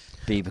anymore.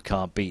 Bieber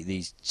can't beat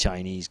these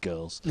Chinese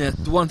girls. Yeah,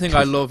 the one thing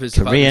I love is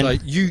the fact Korean. that,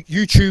 like,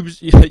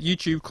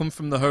 YouTube come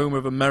from the home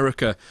of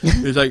America.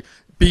 It's like,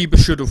 Bieber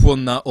should have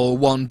won that, or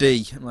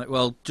 1D. I'm like,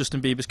 well,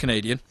 Justin Bieber's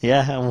Canadian,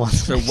 Yeah, and one.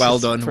 so well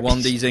done.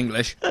 1D's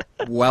English,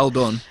 well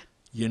done.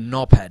 You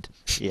knobhead.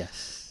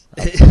 Yes,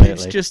 It's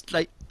absolutely. just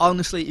like,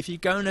 honestly, if you're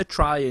going to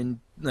try and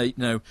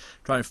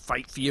try and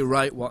fight for your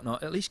right,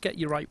 whatnot, at least get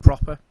your right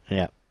proper.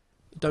 Yeah.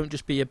 Don't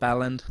just be a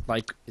bellend.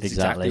 Like, it's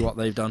Exactly. exactly what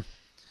they've done.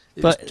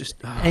 It's But just,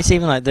 it's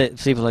even like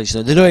people like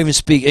say they don't even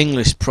speak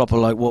English proper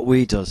like what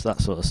we does,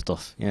 that sort of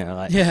stuff.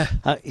 Like yeah.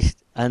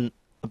 and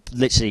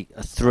literally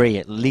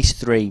at least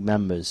three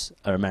members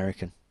are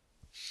American.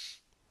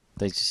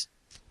 They just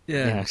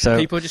Yeah, so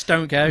people just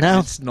don't care 'cause No.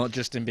 it's not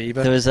Justin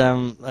Bieber. there was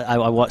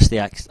I watched the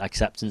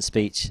acceptance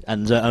speech,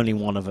 and only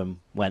one of them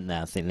went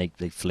there. I think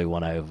they flew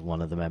one over,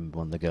 one of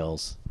the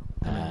girls,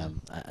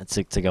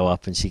 to go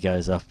up, and she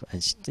goes up,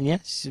 and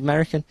she's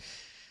American.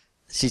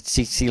 She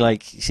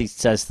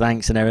says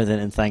thanks and everything,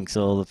 and thanks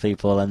all the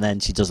people, and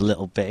then she does a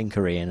little bit in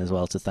Korean as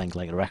well to thank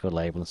like a record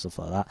label and stuff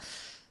like that,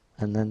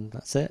 and then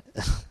that's it.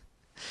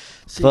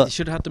 See, but- they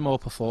should have had them all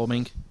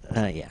performing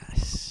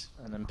Yes.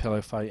 and then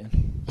pillow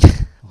fighting.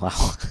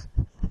 Wow.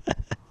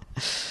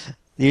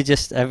 You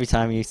just, every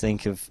time you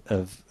think of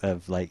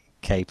like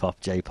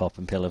K-pop, J-pop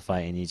and pillow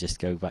fighting, you just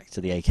go back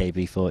to the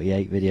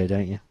AKB48 video,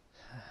 don't you?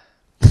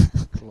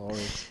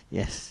 Glorious.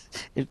 Yes,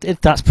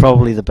 that's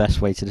probably the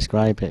best way to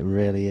describe it. It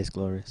really is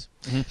glorious.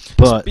 Mhm.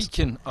 But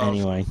Speaking of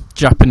anyway,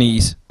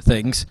 Japanese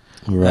things,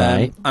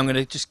 right. I'm going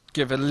to just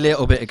give a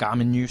little bit of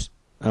gaming news,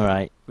 All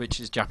right. which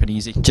is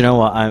Japanesey. Do you know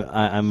what?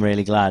 I'm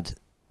really glad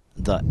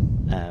that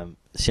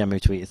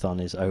Shenmue Tweetathon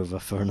is over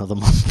for another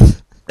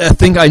month. I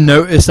think I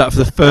noticed that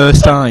for the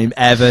first time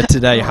ever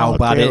today, how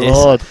bad dear it is.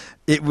 Lord.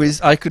 It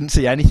was. I couldn't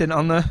see anything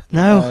on there.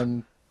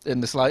 No.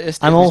 In the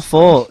slightest. I'm It all was-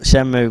 for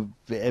Shenmue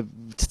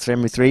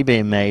 3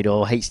 being made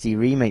or HD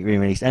remake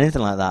re-released,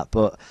 anything like that.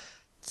 But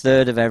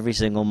third of every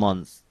single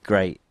month,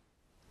 great.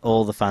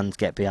 All the fans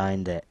get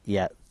behind it.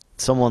 Yet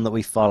someone that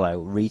we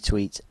follow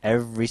retweets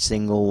every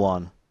single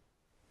one.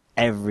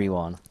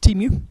 Everyone.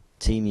 Team U.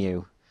 Team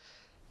U.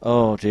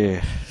 Oh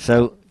dear.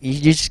 So you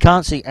just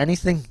can't see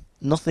anything.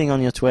 Nothing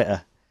on your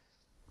Twitter.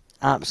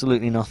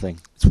 Absolutely nothing.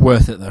 It's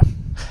worth it though.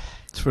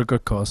 It's for a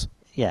good cause.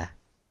 Yeah.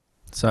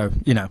 So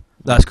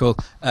that's cool.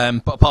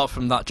 But apart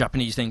from that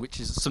Japanese thing, which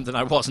is something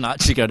I wasn't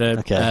actually going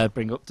to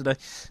bring up today,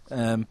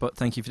 but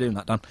thank you for doing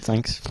that, Dan.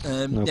 Thanks.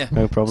 Yeah.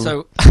 No problem.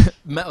 So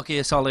Metal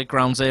Gear Solid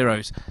Ground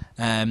Zeroes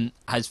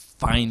has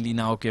finally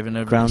now given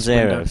a Ground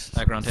release window.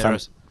 Zeroes? Ground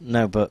Zeroes.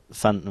 No, but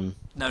Phantom.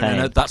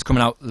 No, that's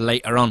coming out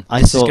later on.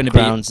 I This thought is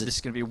Ground going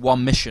to be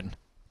one mission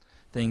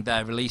thing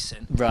they're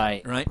releasing,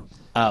 Right. right?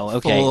 Oh,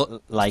 okay. For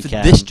Like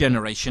this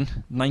generation,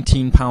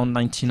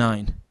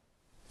 £19.99.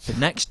 For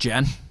next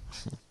gen,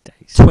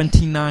 days.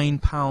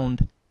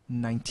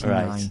 £29.99.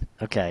 Right.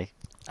 Okay.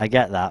 I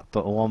get that,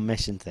 but a one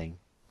mission thing.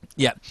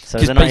 Yeah. So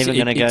 'Cause they're not even basically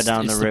going to go it's-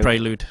 down it's the route.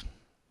 prelude.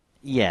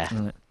 Yeah.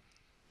 Isn't it?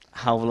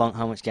 How long?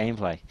 How much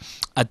gameplay?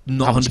 I'm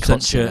not How much 100%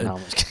 cutscene sure. and how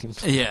much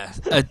gameplay? Yeah,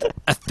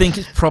 I think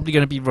it's probably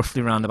going to be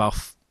roughly around about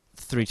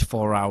 3 to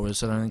 4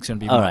 hours. I don't think it's going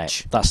to be All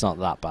much. right. That's not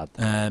that bad.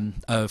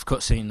 Of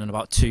cutscene and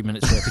about 2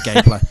 minutes worth of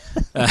gameplay.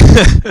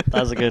 That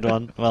was a good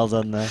one. Well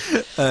done there.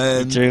 You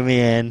Um, drew me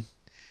in.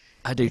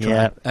 I do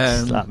try.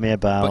 Yeah. Slap me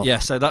about. But yeah,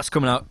 so that's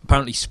coming out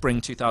apparently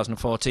spring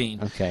 2014,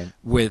 Okay.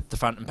 with the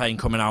Phantom Pain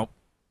coming out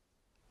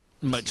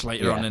much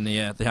later Yeah. on in the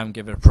year. They haven't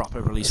given a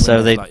proper release So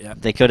window for that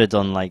yet. they could have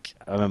done like,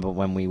 I remember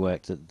when we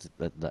worked at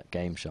that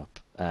game shop,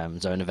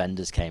 Zone of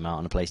Enders came out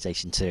on a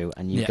PlayStation 2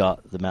 and you Yeah.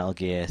 got the Metal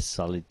Gear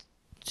Solid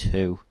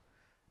 2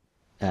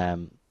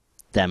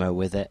 demo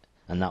with it,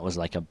 and that was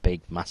like a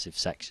big massive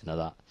section of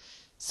that.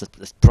 So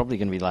it's probably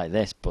going to be like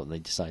this, but they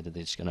decided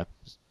they're just going to,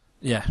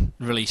 Yeah,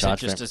 release it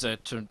Charge for just it.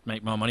 as to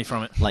make more money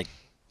from it. like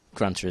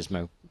Gran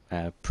Turismo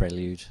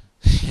Prelude.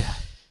 Yeah,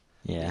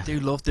 Yeah. I do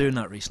love doing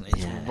that recently.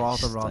 It's Yeah,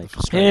 rather just like,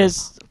 frustrating.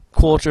 here's a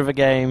quarter of a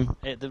game.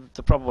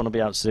 The proper one will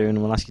be out soon,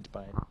 and we'll ask you to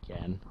buy it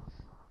again.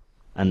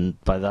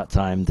 And by that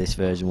time, this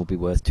version will be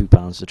worth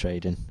 £2 to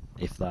trade in,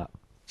 if that.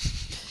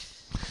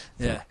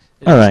 Yeah.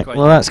 All right.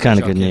 Well, that's kind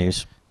of good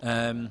news.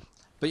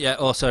 But yeah,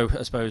 also,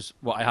 I suppose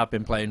what I have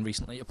been playing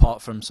recently,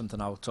 apart from something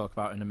I'll talk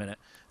about in a minute,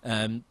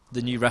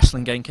 the new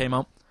wrestling game came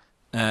out.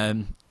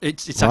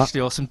 It's What?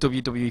 actually awesome.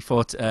 WWE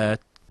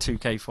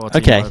 2K14,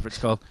 Okay. whatever it's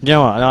called. You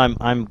know what?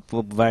 I'm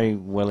very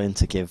willing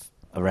to give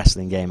a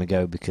wrestling game a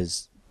go,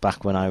 because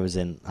back when I was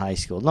in high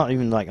school, not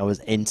even like I was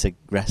into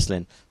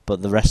wrestling,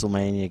 but the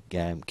WrestleMania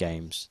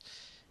games,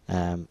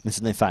 in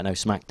fact, no,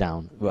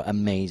 SmackDown, were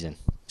amazing.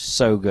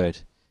 So good.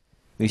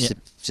 We used to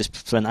just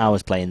spend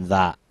hours playing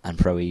that and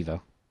Pro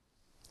Evo.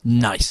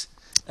 Nice.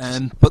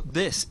 But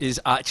this is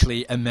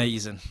actually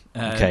amazing.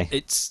 Okay.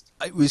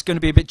 It was going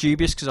to be a bit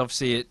dubious because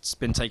obviously it's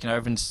been taken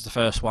over and this is the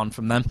first one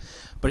from them.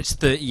 But it's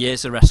 30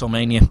 years of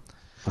WrestleMania.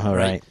 All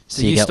right.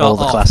 So So you get start all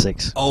the off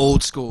classics.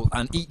 old school,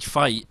 and each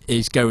fight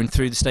is going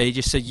through the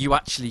stages, so you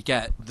actually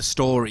get the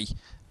story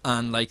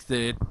and like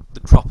the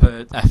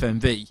proper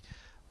FMV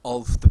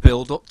of the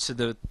build up to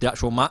the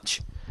actual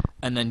match,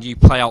 and then you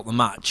play out the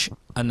match,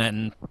 and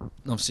then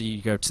obviously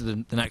you go to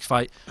the next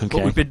fight. But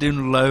Okay. we've been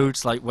doing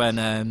loads, like when,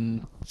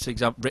 for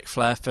example, Ric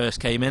Flair first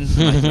came in,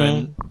 like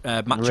when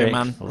Macho Ric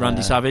Man Flair.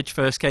 Randy Savage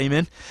first came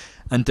in,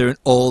 and doing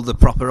all the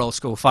proper old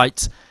school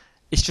fights.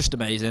 It's just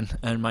amazing,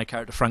 and my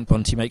character Frank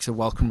Bunty makes a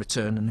welcome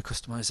return in the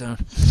customised zone.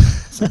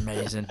 It's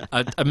amazing.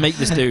 I make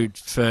this dude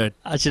for Do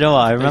you know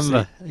what? I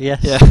remember. Yes.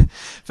 yeah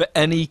for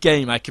any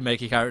game I can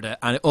make a character,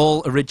 and it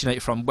all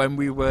originated from when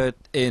we were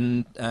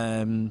in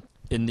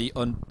the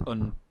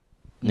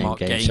unmarked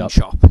game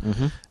shop.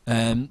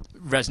 hmm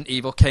Resident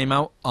Evil came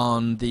out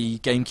on the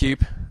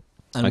GameCube,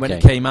 and when it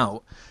Okay. came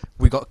out,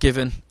 we got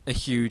given a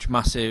huge,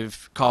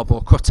 massive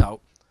cardboard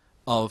cutout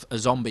of a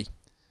zombie.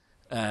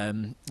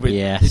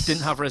 Yes. It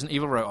didn't have Resident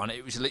Evil wrote on it.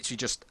 It was literally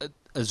just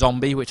a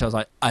zombie, which I was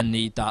like, I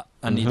need that.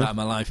 I need Mhm. that in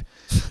my life.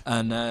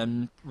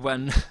 And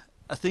when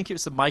I think it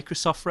was the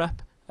Microsoft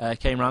rep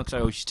came around, because I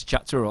always used to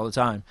chat to her all the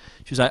time.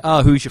 She was like,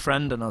 "Oh, who's your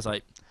friend?" And I was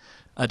like,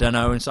 "I don't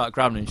know." And started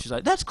grabbing him. She's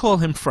like, "Let's call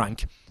him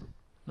Frank." And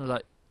I was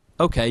like,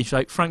 "Okay." She's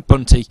like, "Frank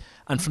Bunty."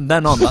 And from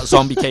then on, that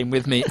zombie came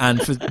with me.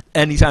 And for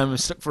any time I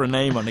was stuck for a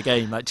name on a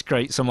game, like to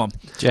create someone. Do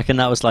you reckon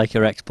that was like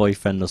her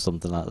ex-boyfriend or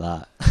something like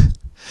that?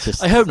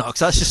 Just, I hope not, because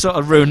that's just sort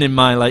of ruining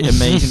my like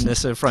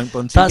amazingness of Frank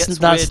Bunty. It gets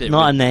that's weirder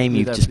not a with- name you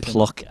with just everything.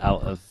 pluck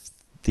out of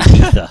the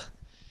ether.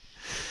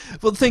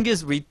 Well, the thing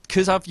is,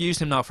 because I've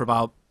used him now for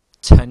about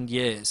 10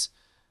 years,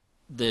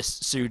 this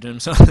pseudonym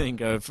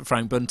something of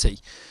Frank Bunty.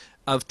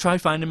 I've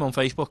tried finding him on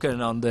Facebook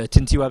and on the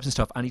Tinty webs and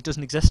stuff, and he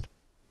doesn't exist.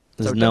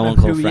 There's So I no don't one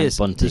know called who he Frank is.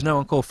 Bunty. There's no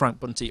one called Frank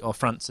Bunty or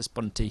Francis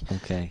Bunty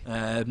Okay.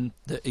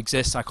 that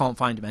exists. I can't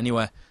find him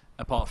anywhere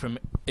apart from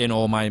in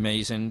all my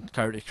amazing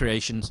character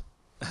creations.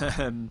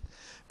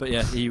 But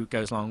yeah, he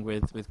goes along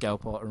with Gail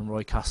Porter and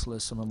Roy Castle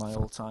as some of my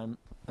all-time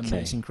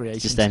amazing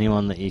creations. Just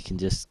anyone that you can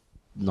just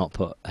not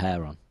put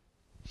hair on.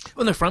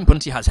 Well, no, Frank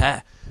Bunty has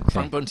hair. Okay.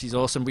 Frank Bunty's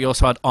awesome. We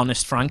also had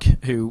Honest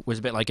Frank, who was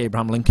a bit like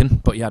Abraham Lincoln,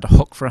 but he had a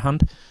hook for a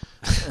hand.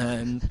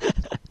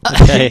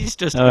 Okay. He's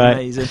just All right.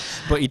 amazing.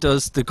 But he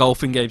does the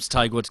golfing games,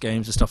 Tiger Woods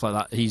games and stuff like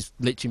that. He's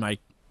literally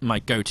my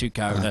go-to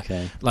character.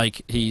 Okay.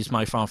 Like, he's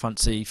my Final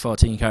Fantasy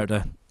 14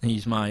 character.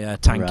 He's my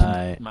tank.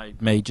 Right. My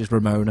mage is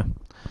Ramona,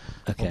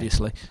 Okay.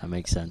 obviously. That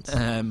makes sense.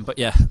 But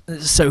yeah,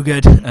 it's so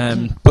good.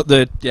 But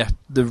the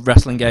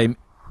wrestling game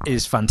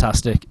is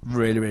fantastic,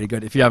 really, really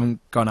good. If you haven't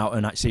gone out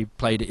and actually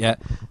played it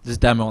yet, there's a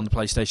demo on the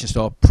PlayStation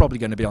Store, probably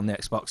going to be on the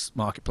Xbox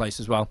Marketplace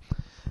as well.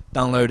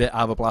 Download it,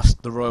 have a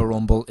blast. The Royal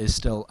Rumble is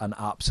still an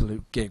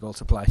absolute giggle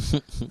to play,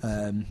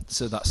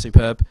 so that's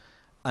superb.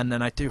 And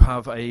then I do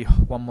have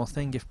one more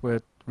thing if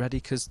we're ready,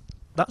 because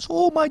that's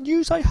all my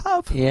news I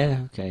have.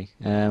 Yeah, okay.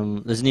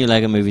 There's a new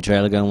Lego movie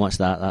trailer. Go and watch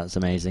that. That's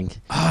amazing.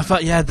 Oh, in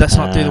fact, yeah, let's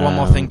not do the one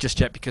more thing just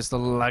yet, because the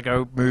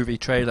Lego movie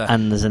trailer...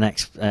 And there's an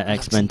X-Men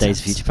Days of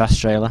intense. Future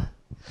Past trailer.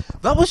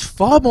 That was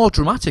far more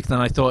dramatic than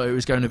I thought it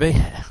was going to be.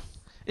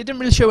 It didn't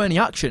really show any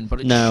action,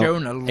 but it's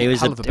shown a it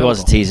was hell of a it was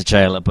a build-up. teaser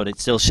trailer, but it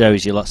still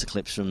shows you lots of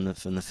clips from the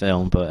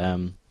film. But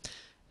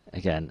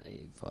again,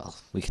 well,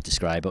 we could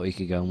describe it. We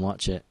could go and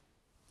watch it.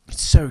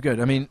 It's so good.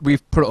 I mean,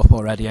 we've put it up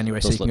already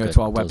anyway, so Does you can look go good.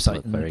 to our Does website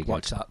look very and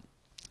watch that.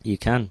 You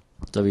can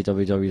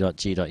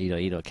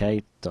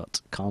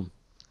www.G.E.E.K.com.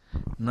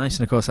 Nice,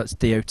 and of course that's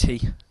DOT,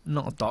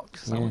 not a doc.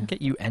 'Cause that Yeah. won't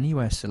get you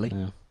anywhere, silly.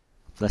 Yeah.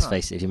 Let's Oh.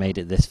 face it. If you made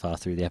it this far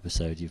through the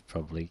episode, you've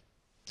probably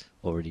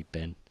already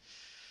been.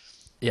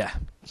 Yeah,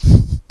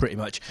 pretty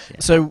much. Yeah.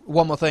 So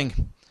one more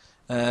thing.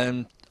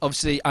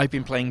 Obviously, I've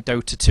been playing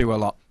Dota 2 a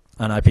lot,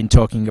 and I've been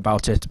talking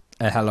about it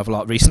a hell of a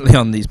lot recently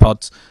on these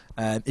pods.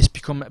 It's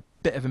become a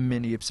bit of a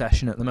mini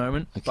obsession at the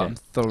moment, but Okay. I'm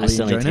thoroughly I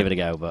still need enjoying to give it a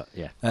go, but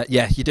yeah.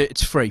 Yeah, you do.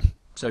 It's free,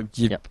 so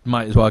you Yep.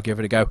 might as well give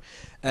it a go.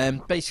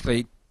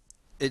 Basically,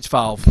 it's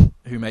Valve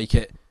who make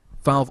it.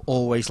 Valve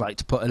always like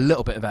to put a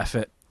little bit of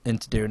effort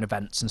into doing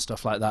events and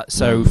stuff like that.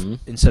 So Mhm.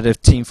 instead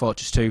of Team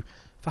Fortress 2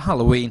 for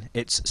Halloween,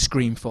 it's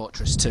Scream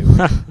Fortress 2,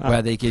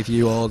 where they give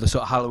you all the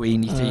sort of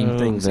Halloween-y themed Oh,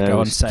 things that go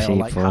on those sale,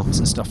 like people. hats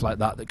and stuff like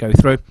that go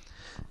through.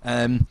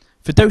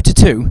 For Dota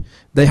 2,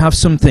 they have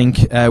something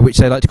which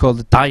they like to call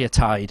the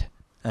Dietide,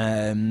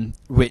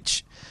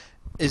 which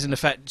is in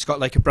effect, it's got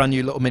like a brand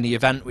new little mini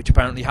event which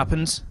apparently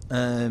happens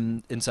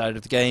inside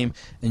of the game,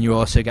 and you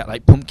also get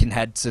like pumpkin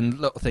heads and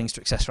little things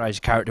to accessorize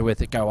your character with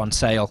that go on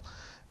sale.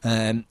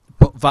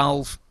 But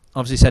Valve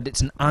obviously said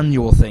it's an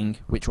annual thing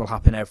which will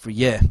happen every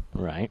year.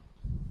 Right.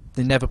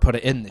 They never put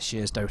it in this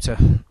year's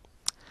Dota.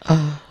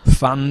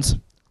 Fans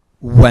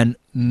went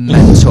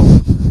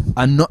mental.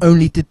 And not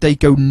only did they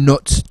go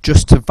nuts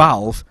just to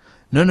Valve,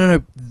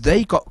 no,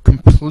 they got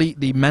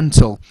completely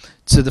mental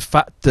to the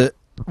fact that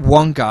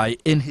one guy,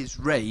 in his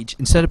rage,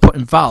 instead of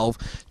putting Valve,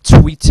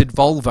 tweeted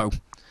Volvo,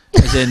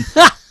 as in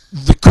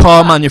the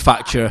car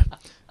manufacturer,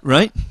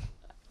 right?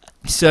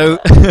 So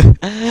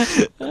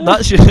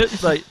that's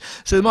just like,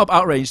 so the mob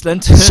outraged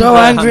then. So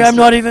angry, I'm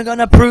not even going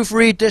to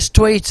proofread this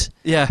tweet.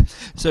 Yeah,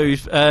 so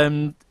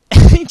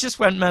he just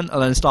went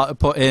mental and started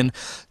putting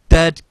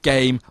dead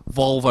game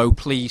Volvo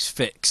please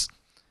fix.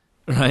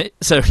 Right,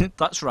 so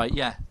that's right,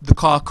 yeah, the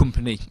car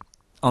company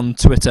on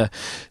Twitter.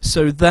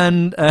 So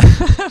then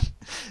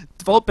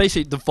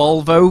basically the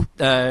Volvo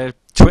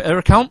Twitter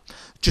account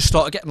just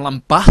started getting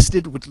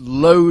lambasted with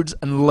loads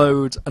and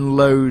loads and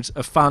loads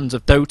of fans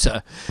of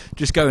Dota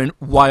just going,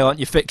 why aren't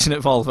you fixing it,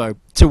 Volvo?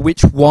 To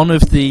which one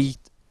of the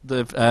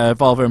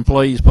Volvo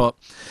employees put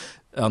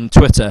on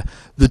Twitter,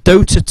 the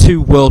Dota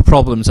 2 world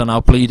problems are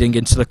now bleeding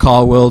into the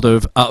car world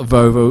of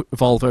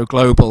Volvo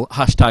Global,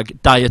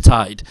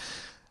 #Dietide.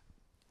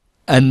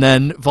 And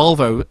then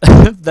Volvo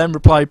then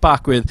replied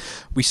back with,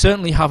 we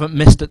certainly haven't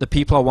missed that the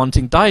people are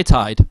wanting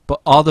Dietide,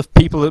 but are the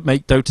people that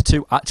make Dota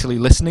 2 actually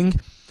listening?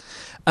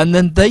 And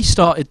then they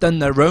started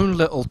their own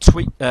little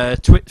tweet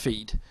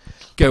feed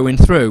going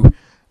through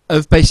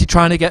of basically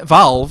trying to get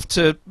Valve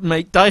to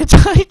make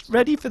Dietide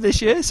ready for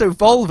this year. So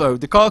Volvo,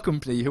 the car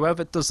company,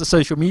 whoever does the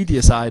social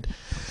media side,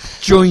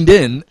 joined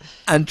in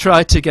and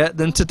tried to get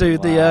them to do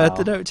Wow.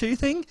 the Dota 2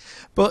 thing.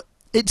 But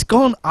it's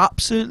gone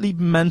absolutely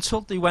mental.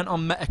 They went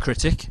on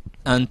Metacritic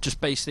and just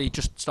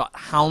started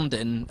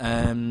hounding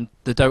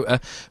the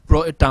Dota,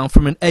 brought it down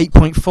from an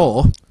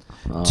 8.4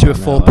 to a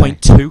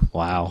 4.2.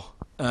 Wow.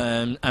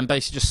 And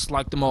basically just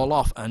slagged them all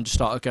off and just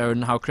started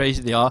going how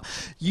crazy they are.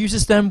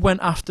 Users then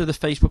went after the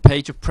Facebook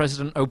page of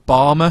President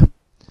Obama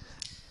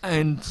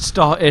and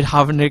started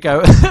having a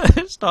go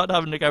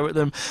at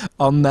them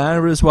on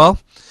there as well.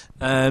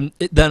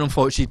 It then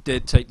unfortunately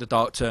did take the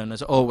dark turn,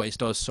 as it always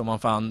does. Someone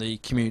found the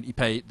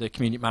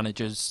community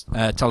manager's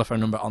telephone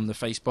number on the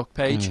Facebook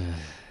page.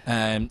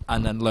 and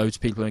then loads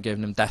of people are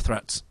giving him death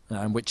threats,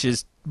 which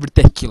is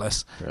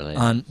ridiculous. Brilliant.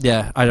 And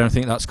yeah, I don't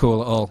think that's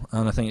cool at all,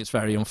 and I think it's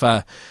very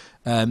unfair.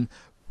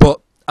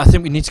 But I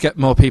think we need to get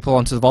more people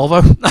onto the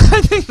Volvo.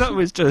 I think that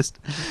was just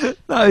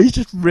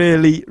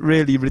really,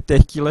 really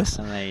ridiculous.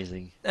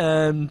 Amazing.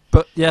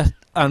 But yeah,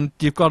 and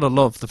you've got to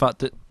love the fact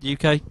that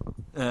UK,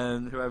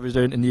 whoever's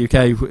doing it in the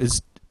UK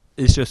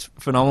is just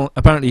phenomenal.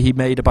 Apparently, he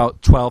made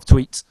about 12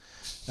 tweets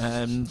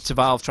to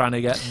Valve trying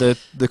to get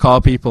the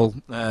car people,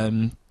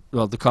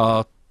 the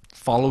car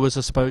followers,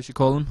 I suppose you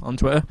call them, on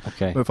Twitter.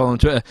 Okay. We're following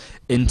Twitter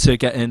into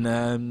getting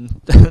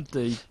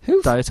the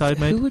dietide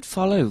made. Who would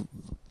follow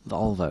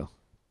Volvo?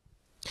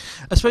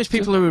 I suppose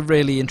people who are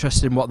really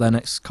interested in what their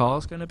next car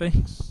is going to be.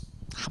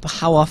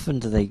 How often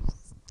do they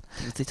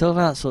talk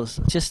about that sort of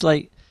stuff? Just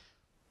like,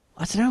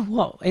 I don't know,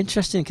 what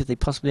interesting could they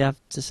possibly have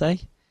to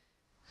say?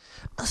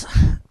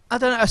 I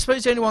don't know. I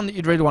suppose the only one that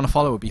you'd really want to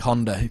follow would be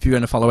Honda, if you're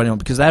going to follow anyone,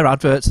 because their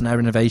adverts and their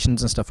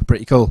innovations and stuff are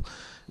pretty cool.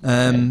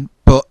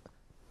 But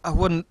I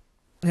wouldn't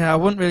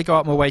really go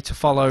out my way to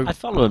follow. I'd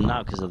follow them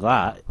now because of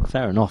that.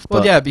 Fair enough.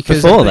 Well, but yeah,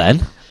 because before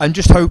then, I'm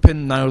just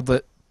hoping now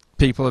that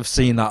people have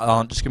seen that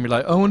aren't just going to be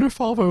like, I wonder if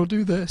Volvo will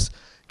do this.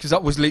 Because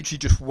that was literally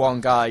just one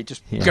guy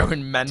just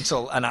going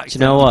mental and actually.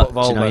 Do you know what? Do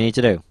you know what you need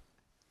to do?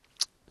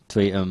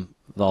 Tweet them,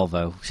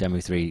 Volvo,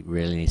 Shenmue 3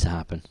 really needs to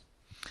happen.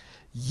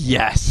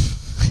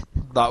 Yes.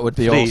 That would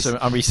be Please. awesome.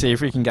 And we see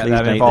if we can get Please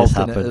them make involved this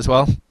in it happen. as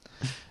well.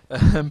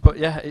 But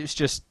yeah, it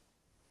just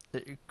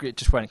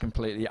went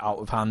completely out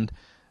of hand,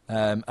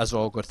 as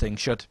all good things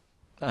should.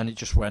 And it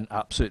just went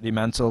absolutely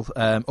mental.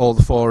 All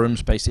the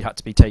forums basically had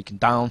to be taken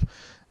down.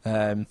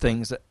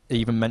 Things that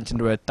even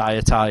mentioned were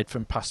dietide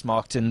from past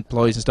marketing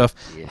employees and stuff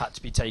had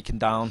to be taken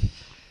down.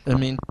 I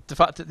mean, the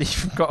fact that they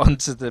even got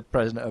onto the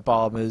President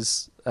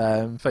Obama's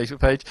Facebook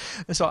page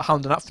and started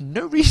hounding that for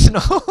no reason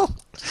at all.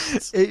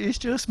 It is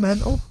just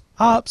mental.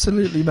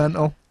 Absolutely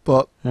mental.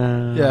 But,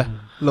 yeah,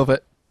 love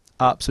it.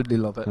 Absolutely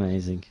love it.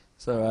 Amazing.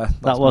 So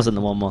that wasn't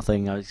the one more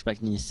thing I was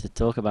expecting you to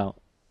talk about.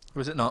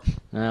 Was it not?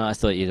 No, I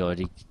thought you'd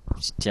already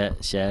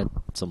shared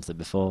something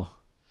before.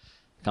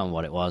 I can't remember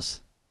what it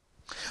was.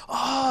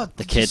 Oh,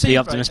 The kid, the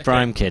Optimus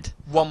Prime kid.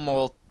 One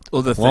more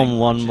other thing.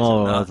 One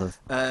more other.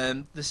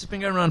 This has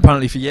been going around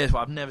apparently for years, but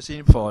I've never seen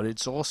it before.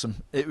 It's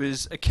awesome. It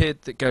was a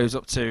kid that goes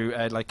up to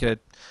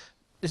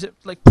is it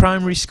like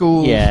primary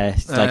school? Yeah,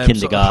 it's like sort of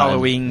kindergarten.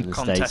 Halloween in the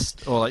contest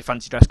States. or like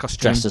fancy dress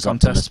costume Dressed as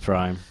contest. Optimus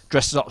Prime.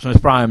 Dressed as Optimus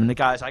Prime, and the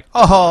guy's like,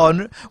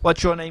 "Oh,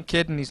 what's your name,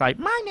 kid?" And he's like,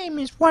 "My name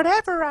is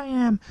whatever I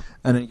am."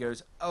 And then he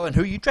goes, "Oh, and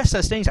who are you dressed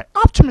as?" And he's like,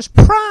 "Optimus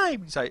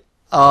Prime." He's like,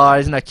 "Oh,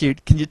 isn't that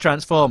cute? Can you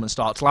transform?" And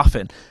starts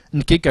laughing.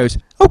 And the kid goes,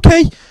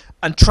 "Okay,"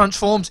 and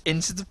transforms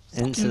into the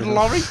fucking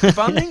lorry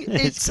van thing.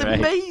 It's great.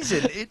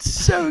 amazing. It's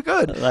so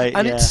good,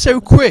 and Yeah. it's so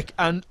quick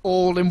and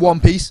all in one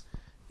piece.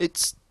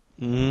 It's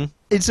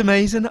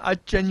amazing. I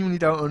genuinely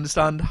don't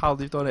understand how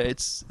they've done it.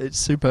 It's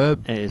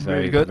superb. It is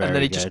really very good. very And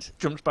then he good. just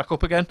jumps back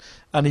up again,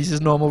 and he's his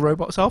normal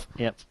robot self.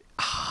 Yep.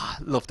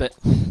 Loved it.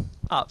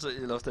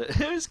 Absolutely loved it.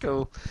 It was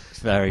cool. It's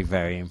very,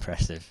 very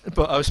impressive.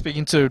 But I was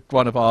speaking to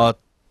one of our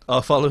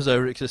followers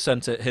over because I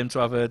sent him to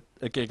have a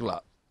giggle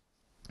at.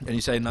 And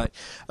he's saying, like,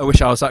 I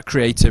wish I was that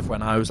creative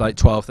when I was like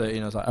 12,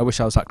 13. I was like, I wish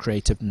I was that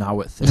creative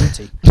now at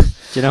 30. Do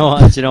you know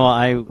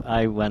what?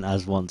 I went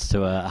as once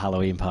to a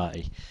Halloween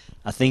party.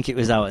 I think it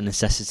was out of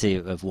necessity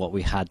of what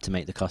we had to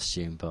make the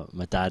costume, but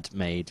my dad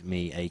made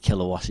me a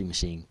killer washing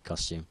machine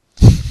costume.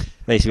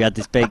 Basically, we had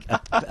this big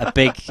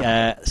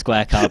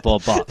square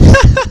cardboard box.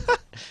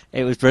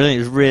 It was brilliant. It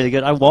was really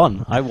good. I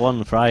won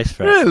the prize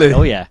for it. Really?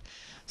 Oh yeah.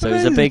 So it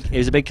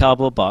was a big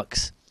cardboard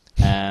box,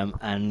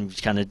 and we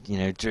kind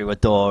of drew a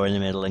door in the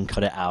middle and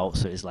cut it out,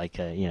 so it was like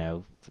a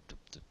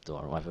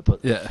door or whatever.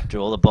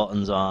 Drew all the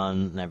buttons on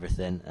and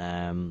everything.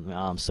 My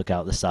arm stuck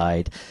out the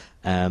side,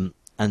 and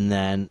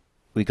then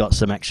we got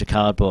some extra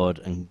cardboard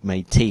and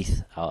made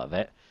teeth out of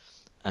it,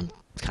 and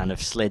kind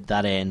of slid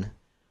that in.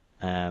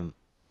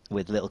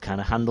 With little kind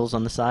of handles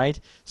on the side,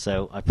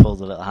 so I pulled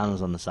the little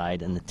handles on the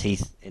side, and the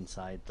teeth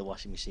inside the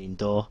washing machine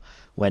door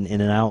went in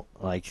and out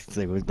like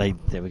they were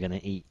going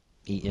to eat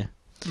you.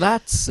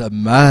 That's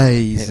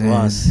amazing. It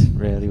was,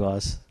 really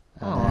was.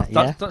 Oh,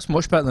 Yeah, that's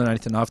much better than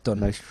anything I've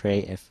done. most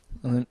creative.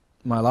 I think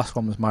my last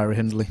one was Myra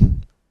Hindley.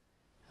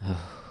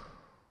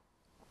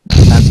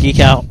 Time to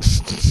geek out.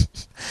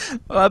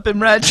 Well, I've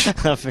been Reg.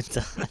 I've been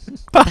done.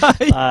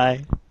 Bye.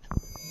 Bye.